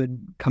that could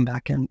come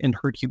back and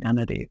hurt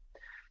humanity.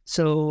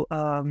 So,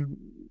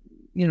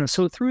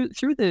 so through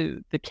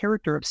the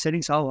character of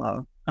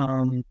Serizawa,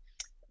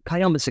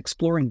 Kayama is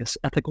exploring this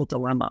ethical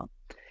dilemma.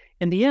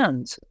 In the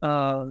end,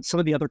 some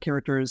of the other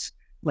characters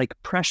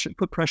put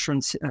pressure on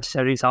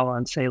Serizawa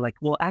and say, like,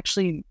 well,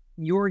 actually,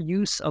 your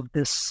use of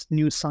this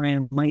new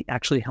science might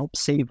actually help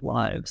save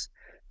lives.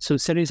 So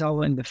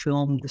Serizawa in the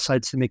film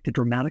decides to make the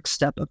dramatic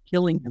step of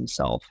killing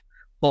himself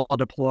while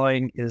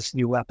deploying his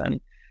new weapon.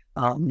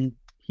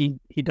 He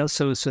does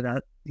so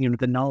that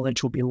the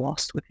knowledge will be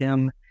lost with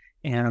him,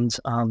 and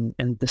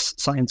this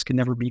science can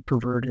never be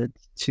perverted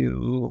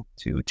to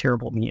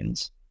terrible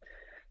means.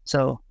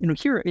 So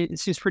here it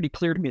seems pretty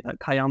clear to me that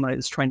Kayama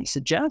is trying to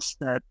suggest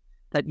that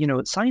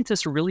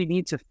scientists really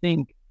need to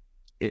think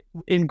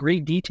in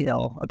great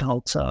detail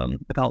about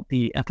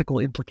the ethical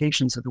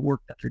implications of the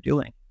work that they're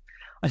doing.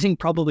 I think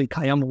probably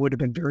Kayama would have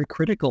been very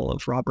critical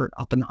of Robert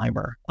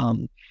Oppenheimer,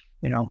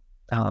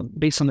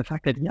 based on the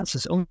fact that he has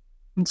his own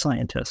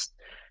scientist,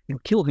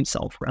 kill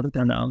himself rather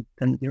than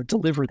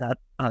deliver that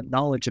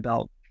knowledge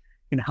about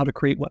how to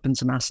create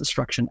weapons of mass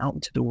destruction out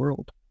into the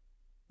world.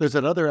 There's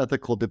another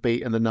ethical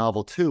debate in the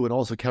novel too, and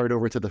also carried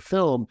over to the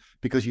film,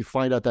 because you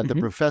find out that the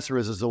professor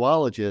is a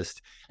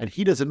zoologist, and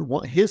he doesn't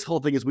want, his whole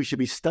thing is we should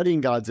be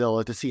studying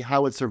Godzilla to see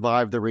how it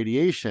survived the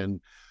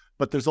radiation.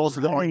 But there's also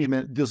the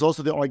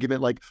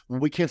argument, like, well,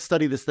 we can't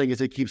study this thing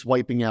as it keeps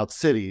wiping out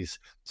cities.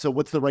 So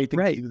what's the right thing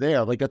to do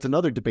there? Like, that's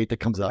another debate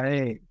that comes up.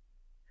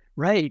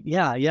 Right.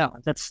 Yeah.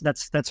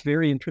 That's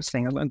very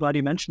interesting. I'm glad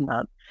you mentioned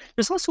that.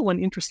 There's also one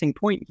interesting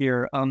point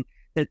here.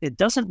 It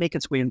doesn't make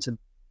its way into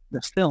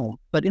the film,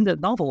 but in the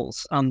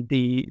novels,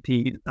 the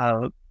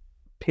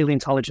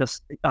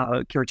paleontologist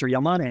character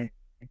Yamane,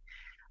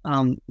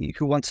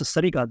 who wants to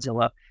study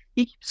Godzilla,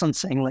 he keeps on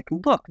saying, like,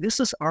 look, this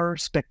is our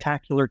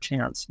spectacular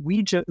chance.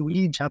 We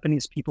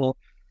Japanese people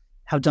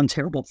have done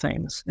terrible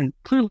things. And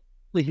clearly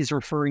he's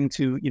referring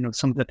to,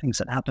 some of the things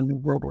that happened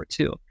in World War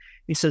II.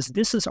 He says,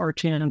 this is our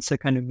chance to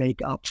kind of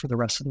make up for the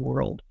rest of the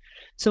world.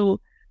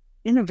 So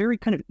in a very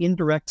kind of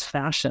indirect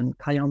fashion,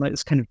 Kayama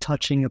is kind of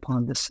touching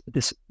upon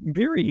this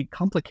very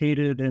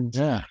complicated and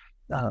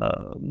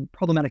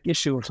problematic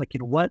issue of like,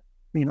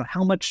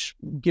 how much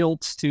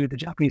guilt do the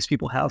Japanese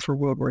people have for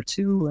World War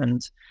II,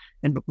 and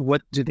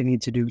what do they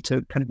need to do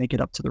to kind of make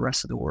it up to the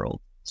rest of the world?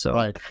 So,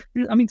 right.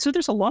 So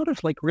there's a lot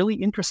of like really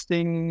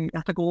interesting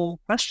ethical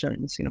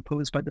questions,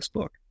 posed by this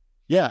book.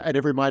 Yeah, and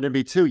it reminded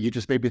me too. You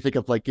just made me think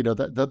of like,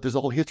 there's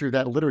a whole history of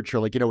that in literature,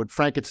 like, with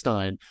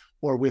Frankenstein,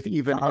 or with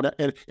even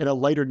in a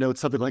lighter note,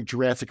 something like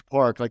Jurassic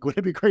Park. Like,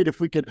 wouldn't it be great if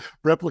we could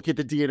replicate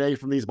the DNA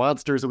from these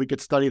monsters and we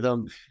could study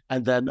them?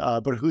 And then,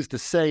 but who's to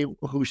say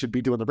who should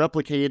be doing the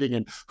replicating,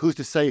 and who's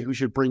to say who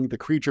should bring the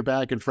creature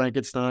back in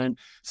Frankenstein?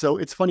 So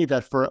it's funny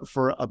that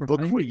for a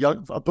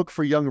book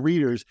for young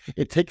readers,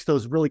 it takes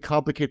those really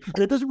complicated,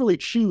 and it doesn't really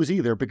choose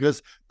either,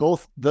 because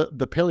both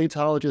the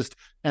paleontologist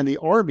and the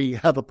army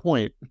have a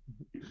point.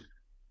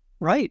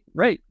 Right.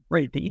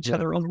 They each have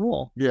their own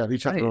role. Yeah, they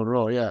each have their own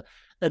role, yeah.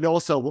 And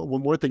also,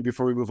 one more thing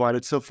before we move on,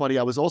 it's so funny,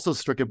 I was also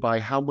stricken by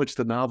how much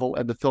the novel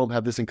and the film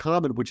have this in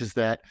common, which is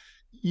that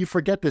you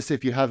forget this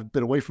if you have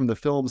been away from the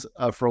films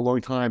for a long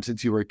time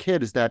since you were a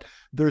kid, is that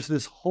there's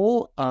this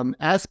whole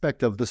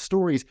aspect of the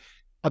stories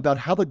about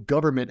how the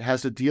government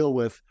has to deal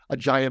with a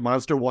giant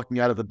monster walking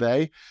out of the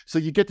bay. So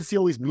you get to see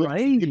all these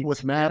people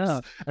with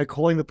maps and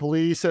calling the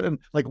police and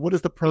like, what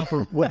is the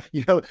proper way,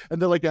 and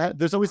they're like,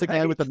 there's always a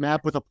guy with a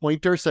map with a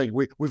pointer saying,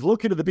 we've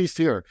located the beast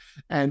here.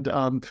 And,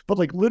 but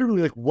like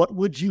literally, like, what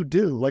would you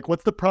do? Like,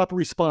 what's the proper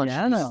response?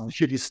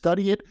 Should you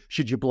study it?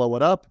 Should you blow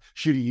it up?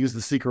 Should you use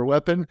the secret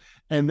weapon?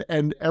 And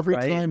every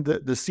time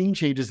the scene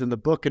changes in the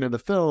book and in the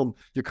film,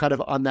 you're kind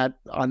of on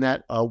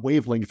that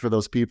wavelength for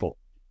those people.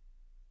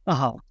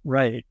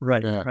 Right.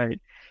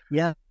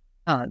 Yeah.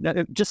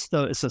 Just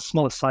as a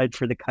small aside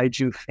for the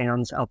kaiju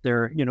fans out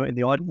there, in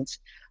the audience,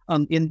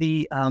 in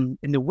the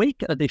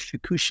wake of the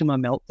Fukushima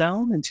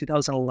meltdown in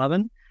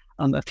 2011,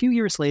 a few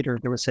years later,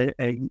 there was a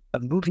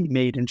movie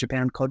made in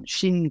Japan called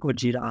Shin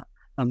Godzilla,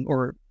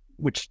 or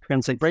which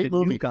translates to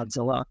New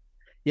Godzilla.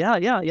 Yeah.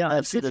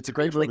 It's a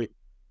great movie.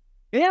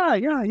 Yeah.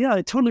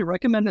 I totally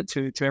recommend it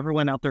to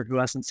everyone out there who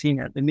hasn't seen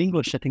it. In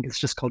English, I think it's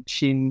just called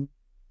Shin,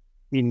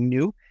 meaning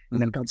new,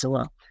 and then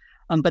Godzilla.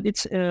 But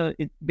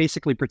it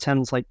basically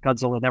pretends like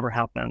Godzilla never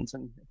happened.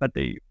 But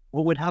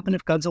what would happen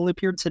if Godzilla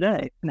appeared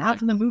today? And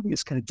half of the movie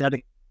is kind of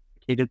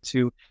dedicated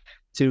to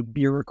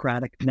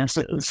bureaucratic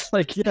messes.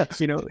 Like,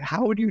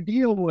 how would you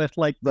deal with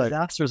like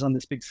disasters on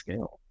this big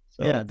scale?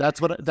 So, yeah, that's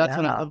what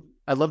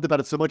I loved about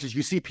it so much is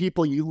you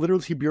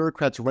literally see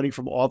bureaucrats running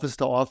from office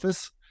to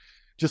office.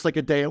 Just like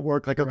a day at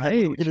work, like, okay, what are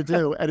you going to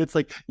do? And it's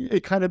like,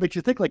 it kind of makes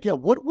you think like, yeah,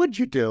 what would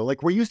you do?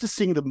 Like, we're used to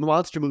seeing the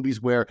monster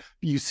movies where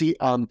you see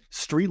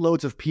street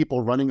loads of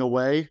people running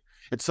away,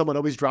 and someone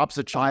always drops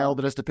a child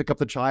and has to pick up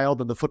the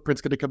child, and the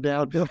footprint's going to come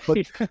down.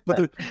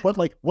 But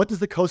what does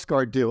the Coast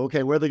Guard do?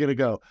 Okay, where are they going to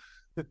go?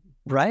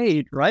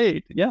 Right.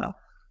 Yeah.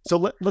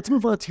 So let's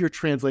move on to your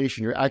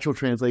translation, your actual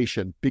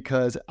translation,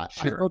 because I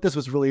thought this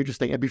was really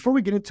interesting. And before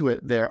we get into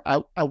it there,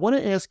 I want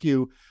to ask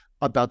you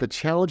about the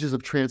challenges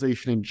of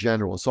translation in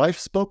general. So I've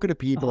spoken to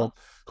people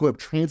who have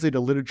translated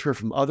literature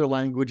from other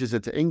languages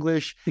into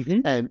English,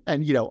 and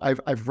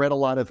I've read a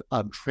lot of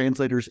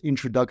translators'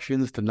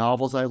 introductions to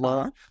novels I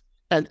love,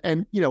 and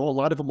a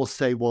lot of them will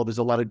say, well, there's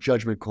a lot of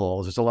judgment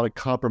calls, there's a lot of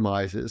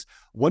compromises.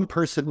 One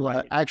person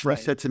actually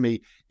said to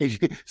me,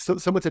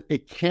 someone said,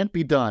 it can't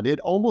be done. It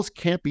almost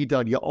can't be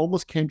done. You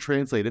almost can't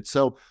translate it.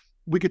 So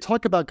we could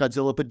talk about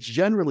Godzilla, but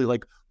generally,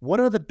 like, what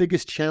are the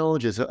biggest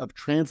challenges of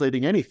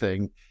translating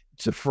anything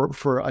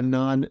for a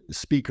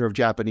non-speaker of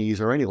Japanese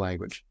or any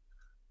language?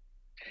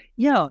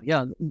 Yeah,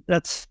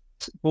 that's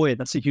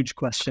a huge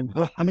question.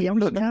 How many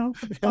hours now?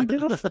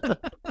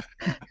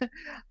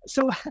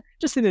 So,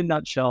 just in a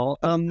nutshell,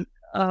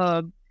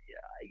 I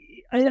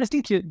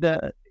think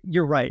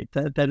you're right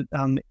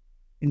that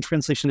in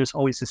translation there's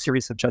always a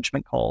series of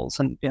judgment calls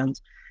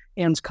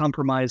and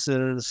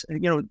compromises.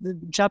 The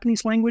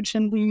Japanese language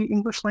and the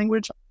English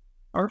language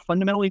are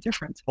fundamentally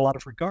different in a lot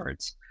of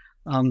regards.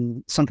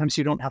 Sometimes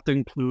you don't have to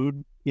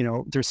include,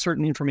 there's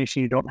certain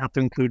information you don't have to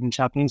include in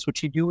Japanese,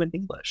 which you do in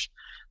English.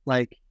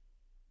 Like,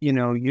 you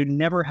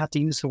never have to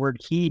use the word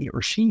he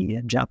or she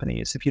in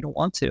Japanese if you don't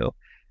want to.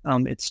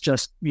 It's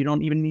just, you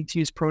don't even need to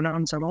use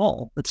pronouns at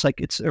all. It's like,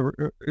 it's a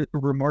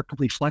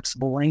remarkably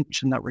flexible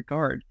language in that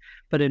regard.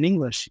 But in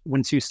English,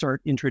 once you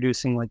start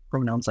introducing like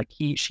pronouns like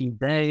he, she,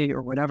 they,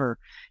 or whatever,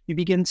 you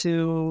begin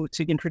to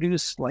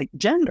introduce like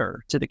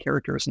gender to the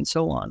characters and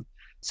so on.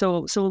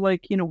 So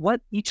like, what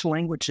each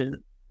language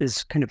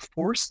is kind of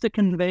forced to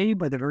convey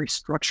by the very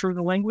structure of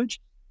the language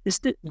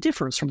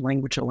differs from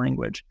language to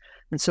language.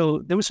 And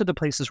so those are the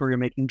places where you're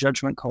making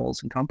judgment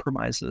calls and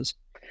compromises.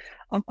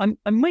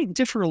 I might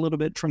differ a little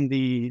bit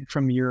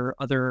from your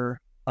other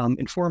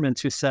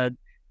informants who said,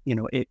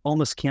 it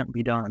almost can't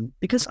be done,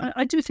 because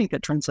I do think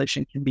that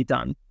translation can be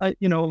done.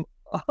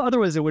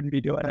 Otherwise I wouldn't be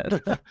doing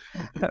it.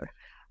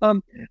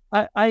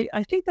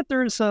 I think that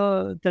there's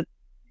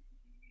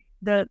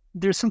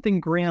something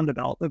grand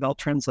about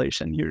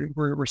translation.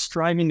 We're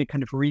striving to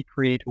kind of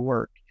recreate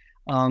work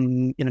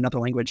in another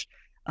language.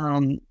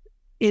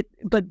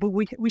 But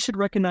we should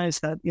recognize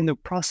that in the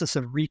process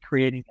of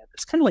recreating it,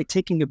 it's kind of like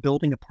taking a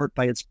building apart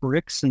by its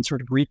bricks and sort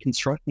of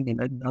reconstructing it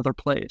in another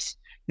place.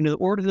 The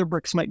order of the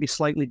bricks might be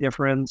slightly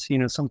different.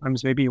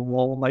 Sometimes maybe a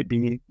wall might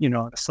be,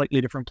 a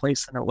slightly different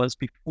place than it was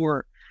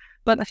before.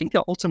 But I think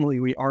that ultimately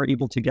we are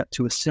able to get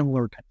to a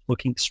similar kind of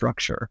looking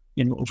structure,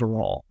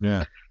 overall.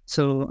 Yeah.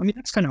 So,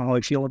 that's kind of how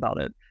I feel about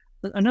it.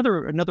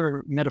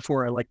 Another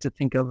metaphor I like to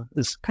think of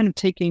is kind of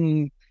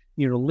taking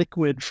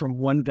liquid from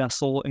one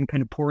vessel and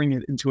kind of pouring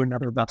it into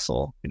another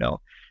vessel.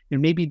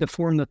 Maybe the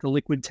form that the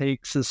liquid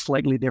takes is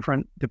slightly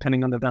different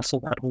depending on the vessel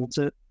that holds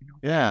it.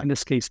 Yeah. In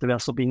this case, the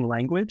vessel being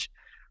language,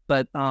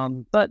 but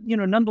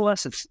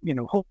nonetheless, it's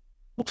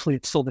hopefully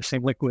it's still the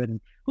same liquid, and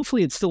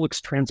hopefully it still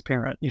looks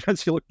transparent.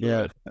 As you look through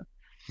it.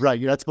 Right.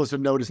 You're not supposed to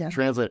notice and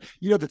translate.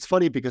 That's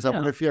funny, because I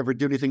wonder if you ever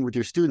do anything with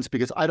your students,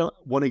 because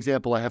one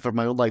example I have from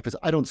my own life is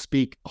I don't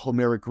speak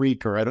Homeric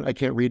Greek, or I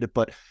can't read it,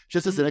 but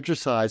just as an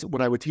exercise,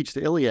 when I would teach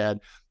the Iliad,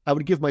 I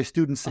would give my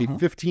students, say,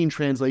 15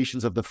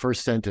 translations of the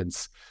first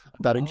sentence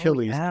about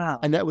Achilles. Yeah.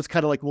 And that was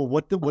kind of like, well,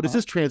 what is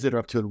this translator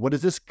up to? And what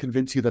does this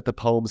convince you that the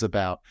poem's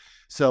about?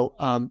 So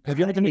have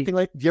you ever done anything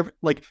do you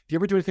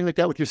ever do anything like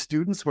that with your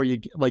students, where you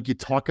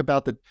talk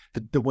about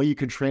the way you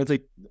can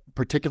translate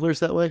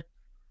particulars that way?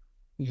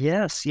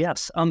 Yes.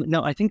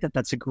 No, I think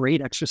that's a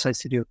great exercise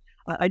to do.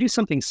 I do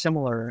something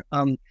similar.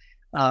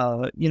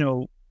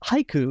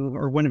 Haiku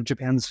are one of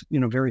Japan's,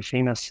 very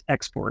famous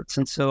exports.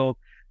 And so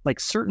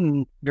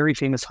certain very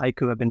famous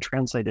haiku have been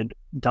translated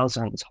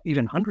dozens,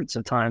 even hundreds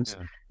of times.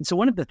 Yeah. And so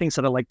one of the things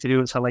that I like to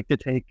do is I like to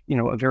take,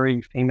 a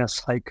very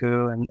famous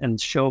haiku and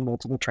show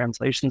multiple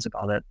translations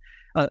of it,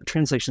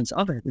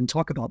 and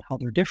talk about how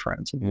they're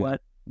different and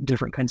what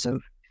different kinds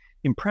of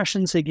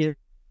impressions they give,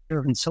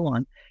 and so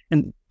on.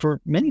 And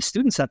for many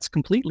students, that's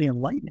completely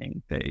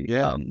enlightening.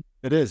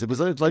 It is. It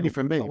was enlightening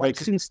for me. Right?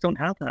 Students don't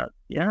have that.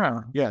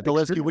 Yeah. They'll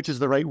ask you which is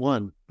the right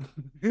one.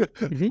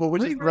 Well,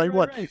 which is the right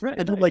one? Right,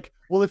 and they're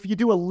well, if you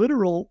do a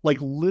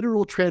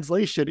literal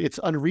translation, it's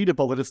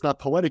unreadable and it's not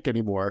poetic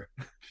anymore.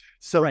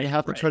 So you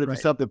have to try to do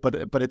something.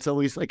 But it's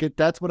always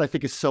that's what I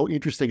think is so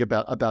interesting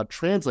about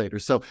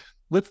translators. So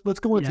let's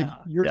go into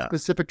your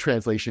specific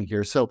translation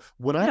here. So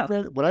when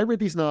I read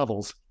these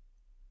novels,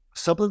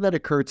 something that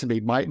occurred to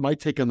me, my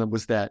take on them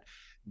was that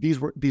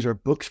these are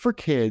books for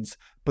kids,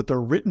 but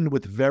they're written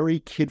with very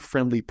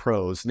kid-friendly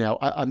prose. Now,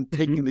 I'm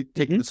taking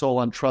this all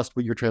on trust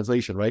with your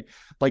translation, right?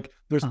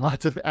 There's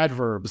lots of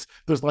adverbs,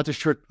 there's lots of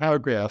short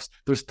paragraphs,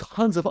 there's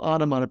tons of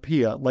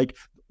onomatopoeia, a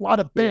lot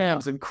of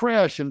bams and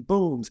crash and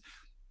booms.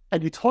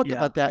 And you talk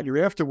about that in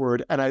your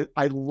afterword, and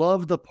I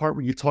love the part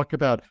where you talk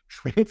about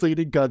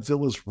translating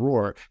Godzilla's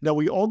roar. Now,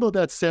 we all know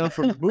that sound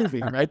from the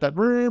movie, right? That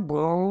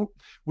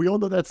we all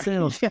know that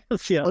sound. Yes.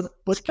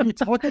 But can you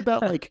talk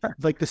about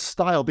the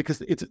style?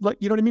 Because it's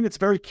you know what I mean? It's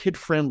very kid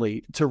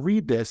friendly to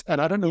read this, and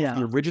I don't know if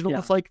the original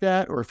was like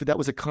that or if that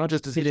was a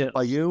conscious decision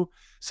by you.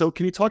 So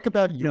can you talk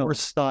about your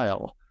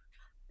style?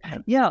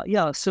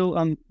 Yeah.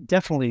 So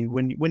definitely,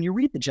 when you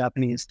read the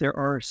Japanese, there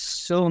are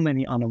so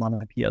many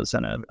onomatopoeias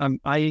in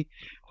it.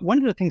 One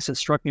of the things that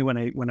struck me when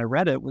I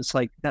read it was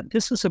that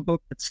this is a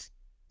book that's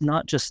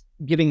not just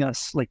giving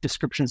us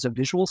descriptions of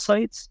visual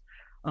sights.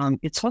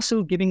 It's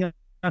also giving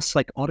us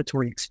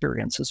auditory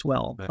experience as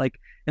well. Right.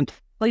 In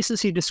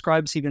places he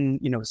describes even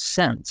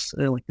scents,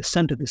 like the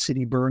scent of the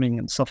city burning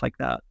and stuff like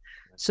that.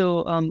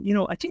 So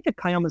I think that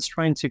Kayama is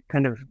trying to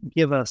kind of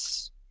give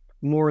us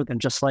more than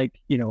just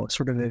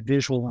sort of a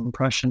visual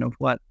impression of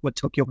what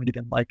Tokyo might have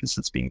been like as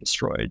it's being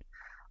destroyed.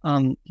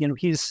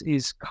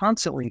 He's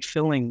constantly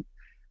filling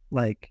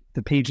the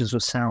pages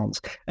with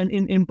sounds,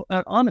 and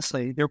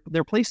honestly, there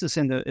are places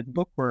in the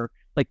book where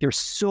there's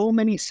so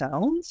many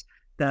sounds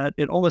that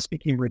it almost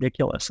became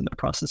ridiculous in the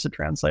process of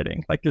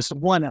translating. There's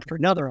one after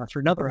another, after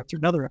another, after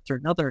another, after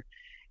another.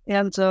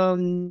 And,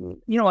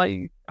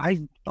 I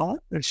thought,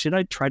 should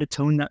I try to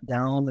tone that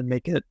down and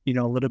make it, a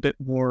little bit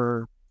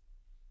more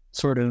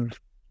sort of,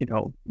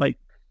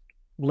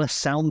 less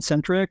sound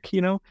centric,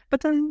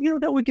 but then,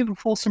 that would give a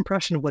false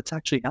impression of what's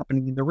actually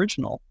happening in the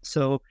original.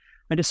 So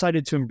I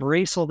decided to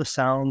embrace all the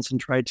sounds and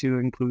try to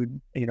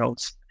include,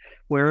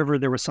 wherever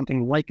there was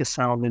something like a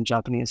sound in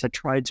Japanese, I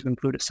tried to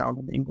include a sound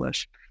in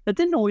English. That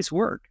didn't always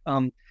work,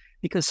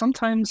 because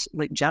sometimes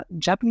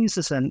Japanese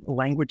is a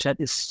language that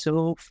is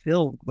so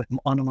filled with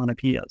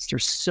onomatopoeias.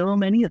 There's so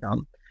many of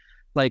them.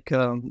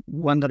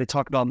 One that I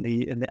talk about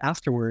in the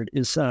afterword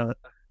is a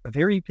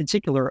very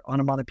particular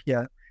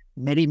onomatopoeia,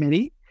 meri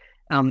meri,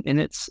 and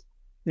it's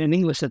in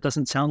English that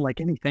doesn't sound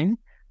like anything,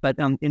 But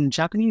in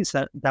Japanese,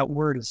 that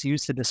word is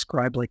used to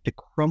describe like the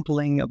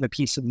crumpling of a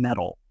piece of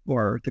metal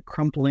or the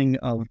crumpling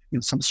of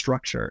some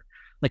structure.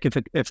 Like if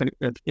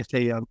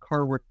a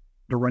car were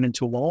to run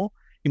into a wall,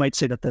 you might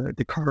say that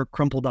the car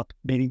crumpled up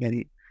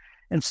many.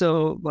 And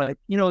so, like,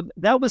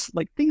 that was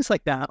like things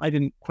like that. I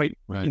didn't quite,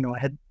 Right.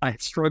 I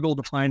struggled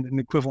to find an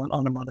equivalent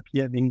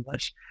onomatopoeia in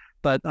English,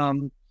 but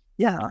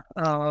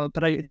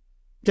but I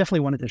definitely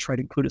wanted to try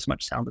to include as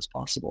much sound as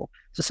possible.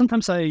 So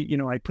sometimes I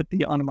put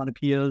the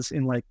onomatopoeias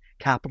in like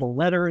capital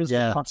letters,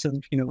 Yeah. lots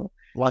of,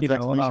 Lots of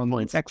exclamation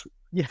points.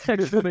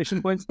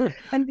 Exclamation points.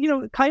 And,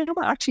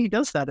 Kayama actually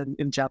does that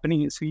in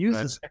Japanese. He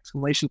uses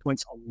exclamation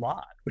points a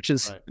lot, which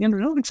is,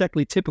 not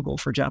exactly typical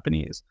for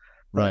Japanese.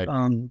 Right.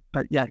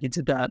 But yeah, he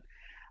did that.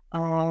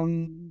 About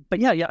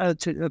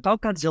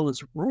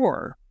Godzilla's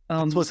roar.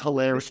 This was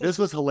hilarious. This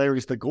was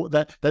hilarious. The thing,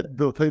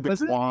 the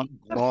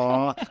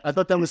gwa. I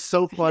thought that was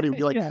so funny.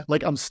 You're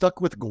like I'm stuck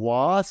with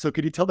gwa. So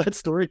could you tell that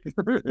story?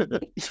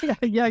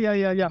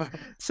 Yeah.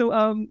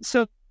 So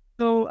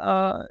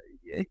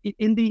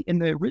in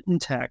the written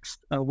text,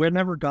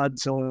 whenever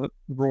Godzilla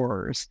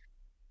roars,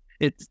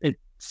 it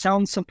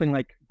sounds something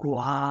like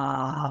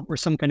gwa or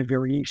some kind of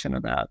variation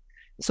of that,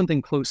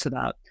 something close to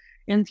that.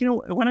 And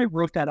when I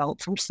wrote that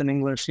out first in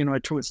English,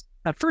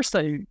 at first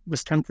I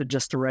was tempted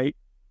just to write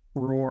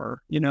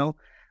roar,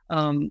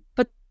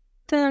 but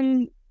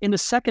then in the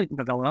second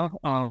novella,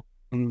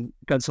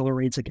 Godzilla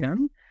Raids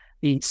Again,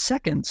 the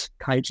second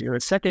kaiju, a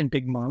second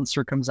big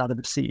monster comes out of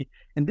the sea,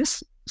 and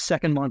this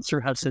second monster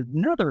has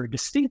another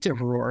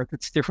distinctive roar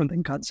that's different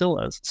than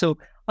Godzilla's. So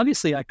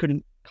obviously I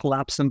couldn't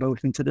collapse them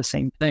both into the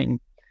same thing.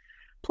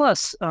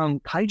 Plus,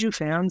 kaiju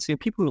fans,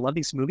 people who love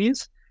these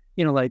movies,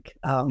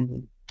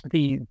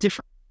 the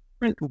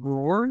different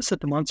roars that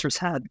the monsters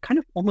had kind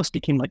of almost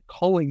became like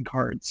calling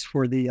cards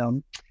for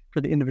the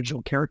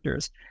individual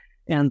characters.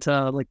 And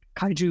like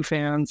kaiju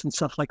fans and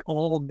stuff like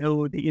all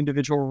know the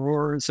individual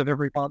roars of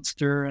every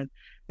monster, and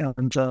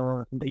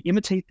they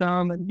imitate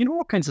them, and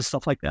all kinds of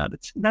stuff like that.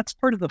 That's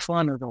part of the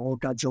fun of the whole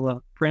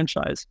Godzilla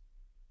franchise.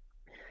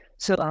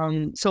 So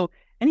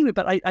anyway,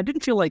 but I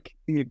didn't feel like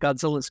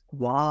Godzilla's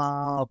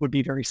gwa would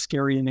be very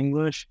scary in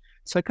English.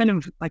 So I kind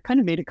of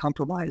made a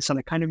compromise, and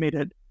I kind of made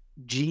it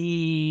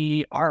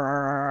GRR,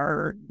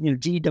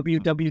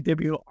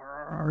 GWWWRA,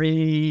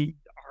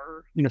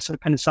 so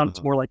it kind of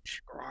sounds more like,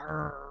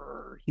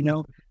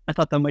 I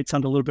thought that might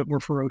sound a little bit more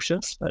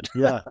ferocious, but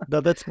yeah,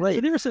 no, that's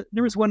great. So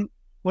there was one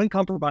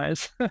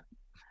compromise.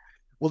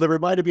 Well, that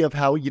reminded me of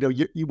how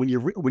when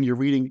you're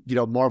reading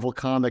Marvel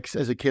comics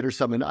as a kid or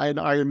something, and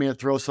Iron Man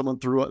throws someone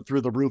through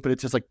the roof, and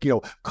it's just like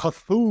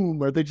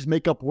Kathoom, or they just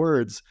make up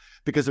words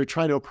because they're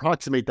trying to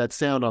approximate that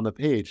sound on the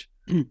page.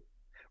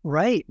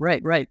 Right.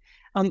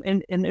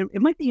 And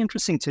it might be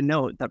interesting to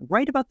note that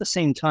right about the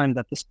same time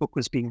that this book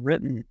was being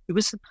written, it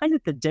was kind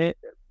of the day,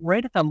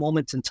 right at that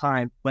moment in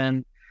time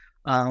when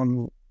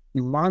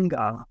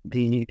manga,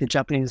 the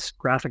Japanese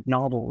graphic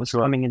novel, was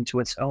coming into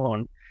its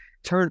own,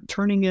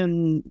 turning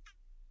in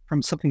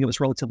from something that was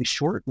relatively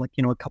short, like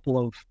a couple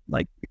of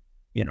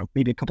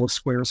maybe a couple of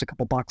squares, a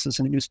couple of boxes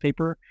in a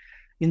newspaper,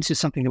 into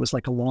something that was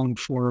like a long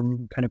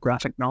form kind of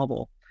graphic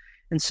novel.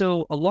 And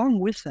so along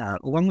with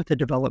the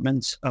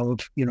development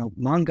of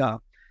manga,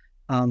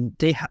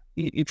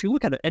 if you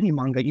look at any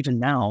manga even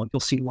now, you'll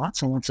see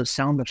lots and lots of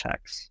sound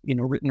effects,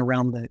 written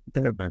around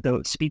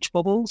the speech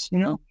bubbles,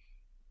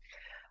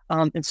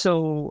 and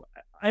so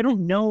I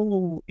don't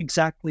know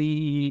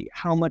exactly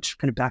how much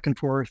kind of back and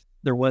forth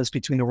there was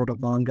between the world of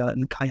manga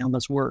and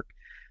Kayama's work,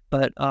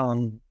 but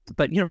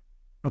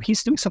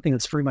he's doing something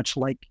that's very much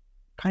like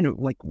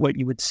what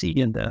you would see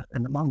in the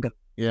manga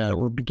that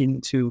were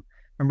beginning to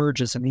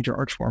emerge as a major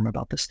art form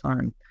about this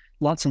time.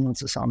 Lots and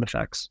lots of sound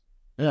effects.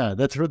 Yeah,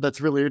 that's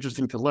really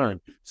interesting to learn.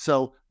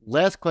 So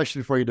last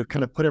question for you to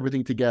kind of put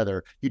everything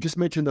together. You just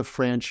mentioned the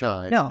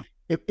franchise. Yeah.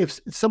 If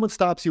someone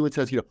stops you and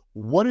says,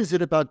 what is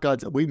it about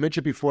Godzilla? We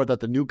mentioned before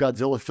that the new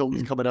Godzilla film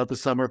is coming out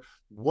this summer.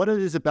 What it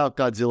is about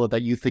Godzilla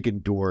that you think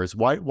endures?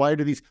 Why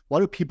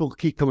do people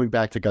keep coming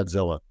back to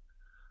Godzilla?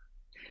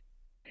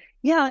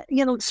 Yeah,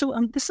 so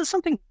this is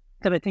something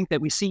that I think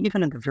that we see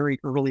even in the very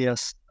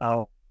earliest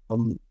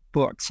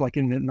books, like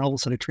in the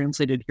novels that I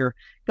translated here.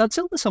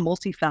 Godzilla is a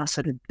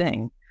multifaceted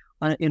thing.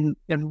 In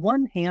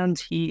one hand,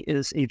 he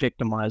is a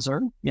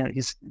victimizer.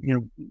 He's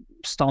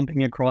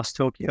stomping across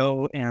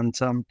Tokyo and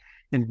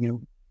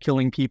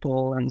killing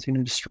people and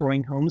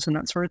destroying homes and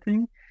that sort of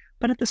thing.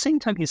 But at the same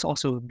time, he's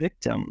also a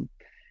victim,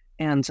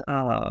 and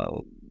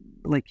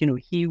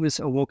he was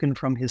awoken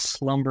from his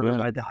slumber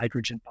by the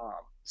hydrogen bomb.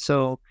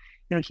 So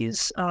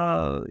there's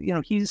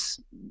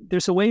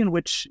a way in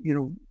which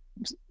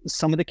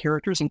some of the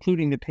characters,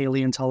 including the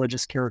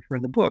paleontologist character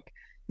in the book,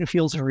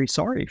 feels very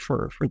sorry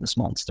for this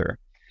monster.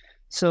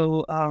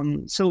 So,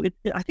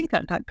 I think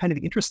that kind of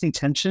interesting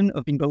tension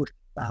of being both,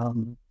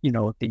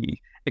 the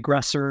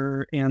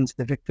aggressor and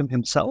the victim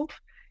himself,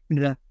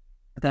 that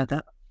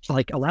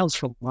like allows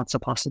for lots of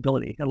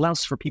possibility. It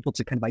allows for people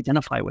to kind of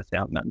identify with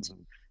them.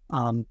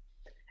 And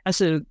as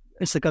the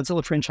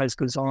Godzilla franchise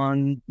goes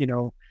on,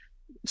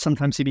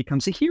 sometimes he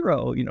becomes a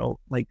hero,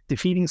 like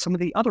defeating some of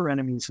the other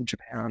enemies in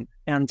Japan.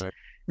 And Right.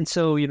 and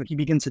so, he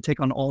begins to take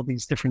on all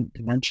these different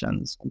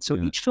dimensions. And so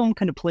each film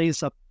kind of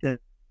plays up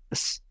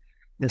this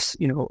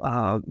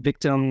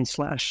victim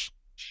slash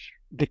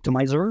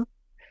victimizer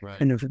Right.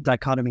 kind of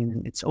dichotomy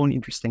in its own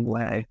interesting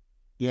way.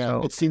 Yeah.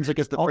 So It seems like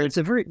it's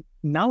a very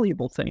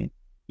malleable thing.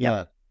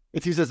 Yeah.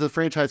 It seems as the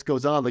franchise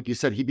goes on, like you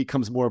said, he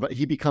becomes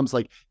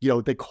like,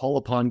 they call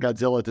upon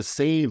Godzilla to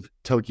save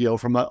Tokyo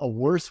from a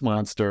worse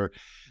monster.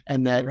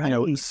 And that,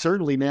 Right.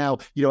 certainly now,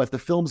 as the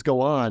films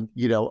go on,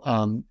 you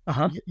want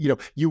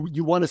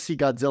to see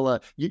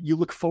Godzilla, you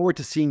look forward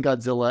to seeing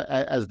Godzilla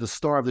as the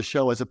star of the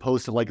show, as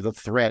opposed to like the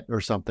threat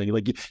or something.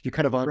 Like you're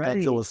kind of on Right.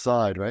 Godzilla's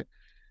side, right?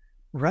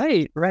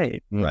 Right.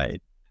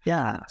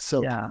 Yeah.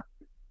 So yeah.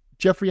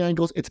 Jeffrey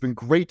Angles, it's been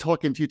great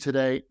talking to you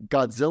today.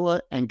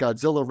 Godzilla and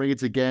Godzilla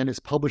Raids Again is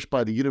published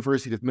by the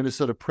University of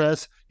Minnesota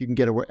Press. You can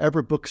get it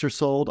wherever books are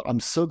sold. I'm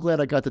so glad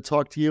I got to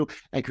talk to you,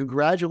 and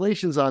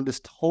congratulations on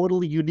this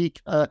totally unique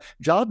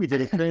job you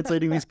did in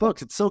translating these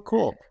books. It's so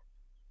cool.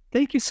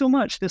 Thank you so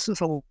much. This was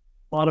a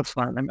lot of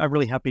fun. I'm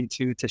really happy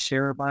to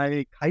share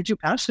my kaiju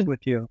passion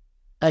with you.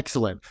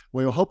 Excellent.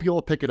 Well, I hope you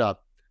all pick it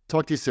up.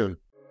 Talk to you soon.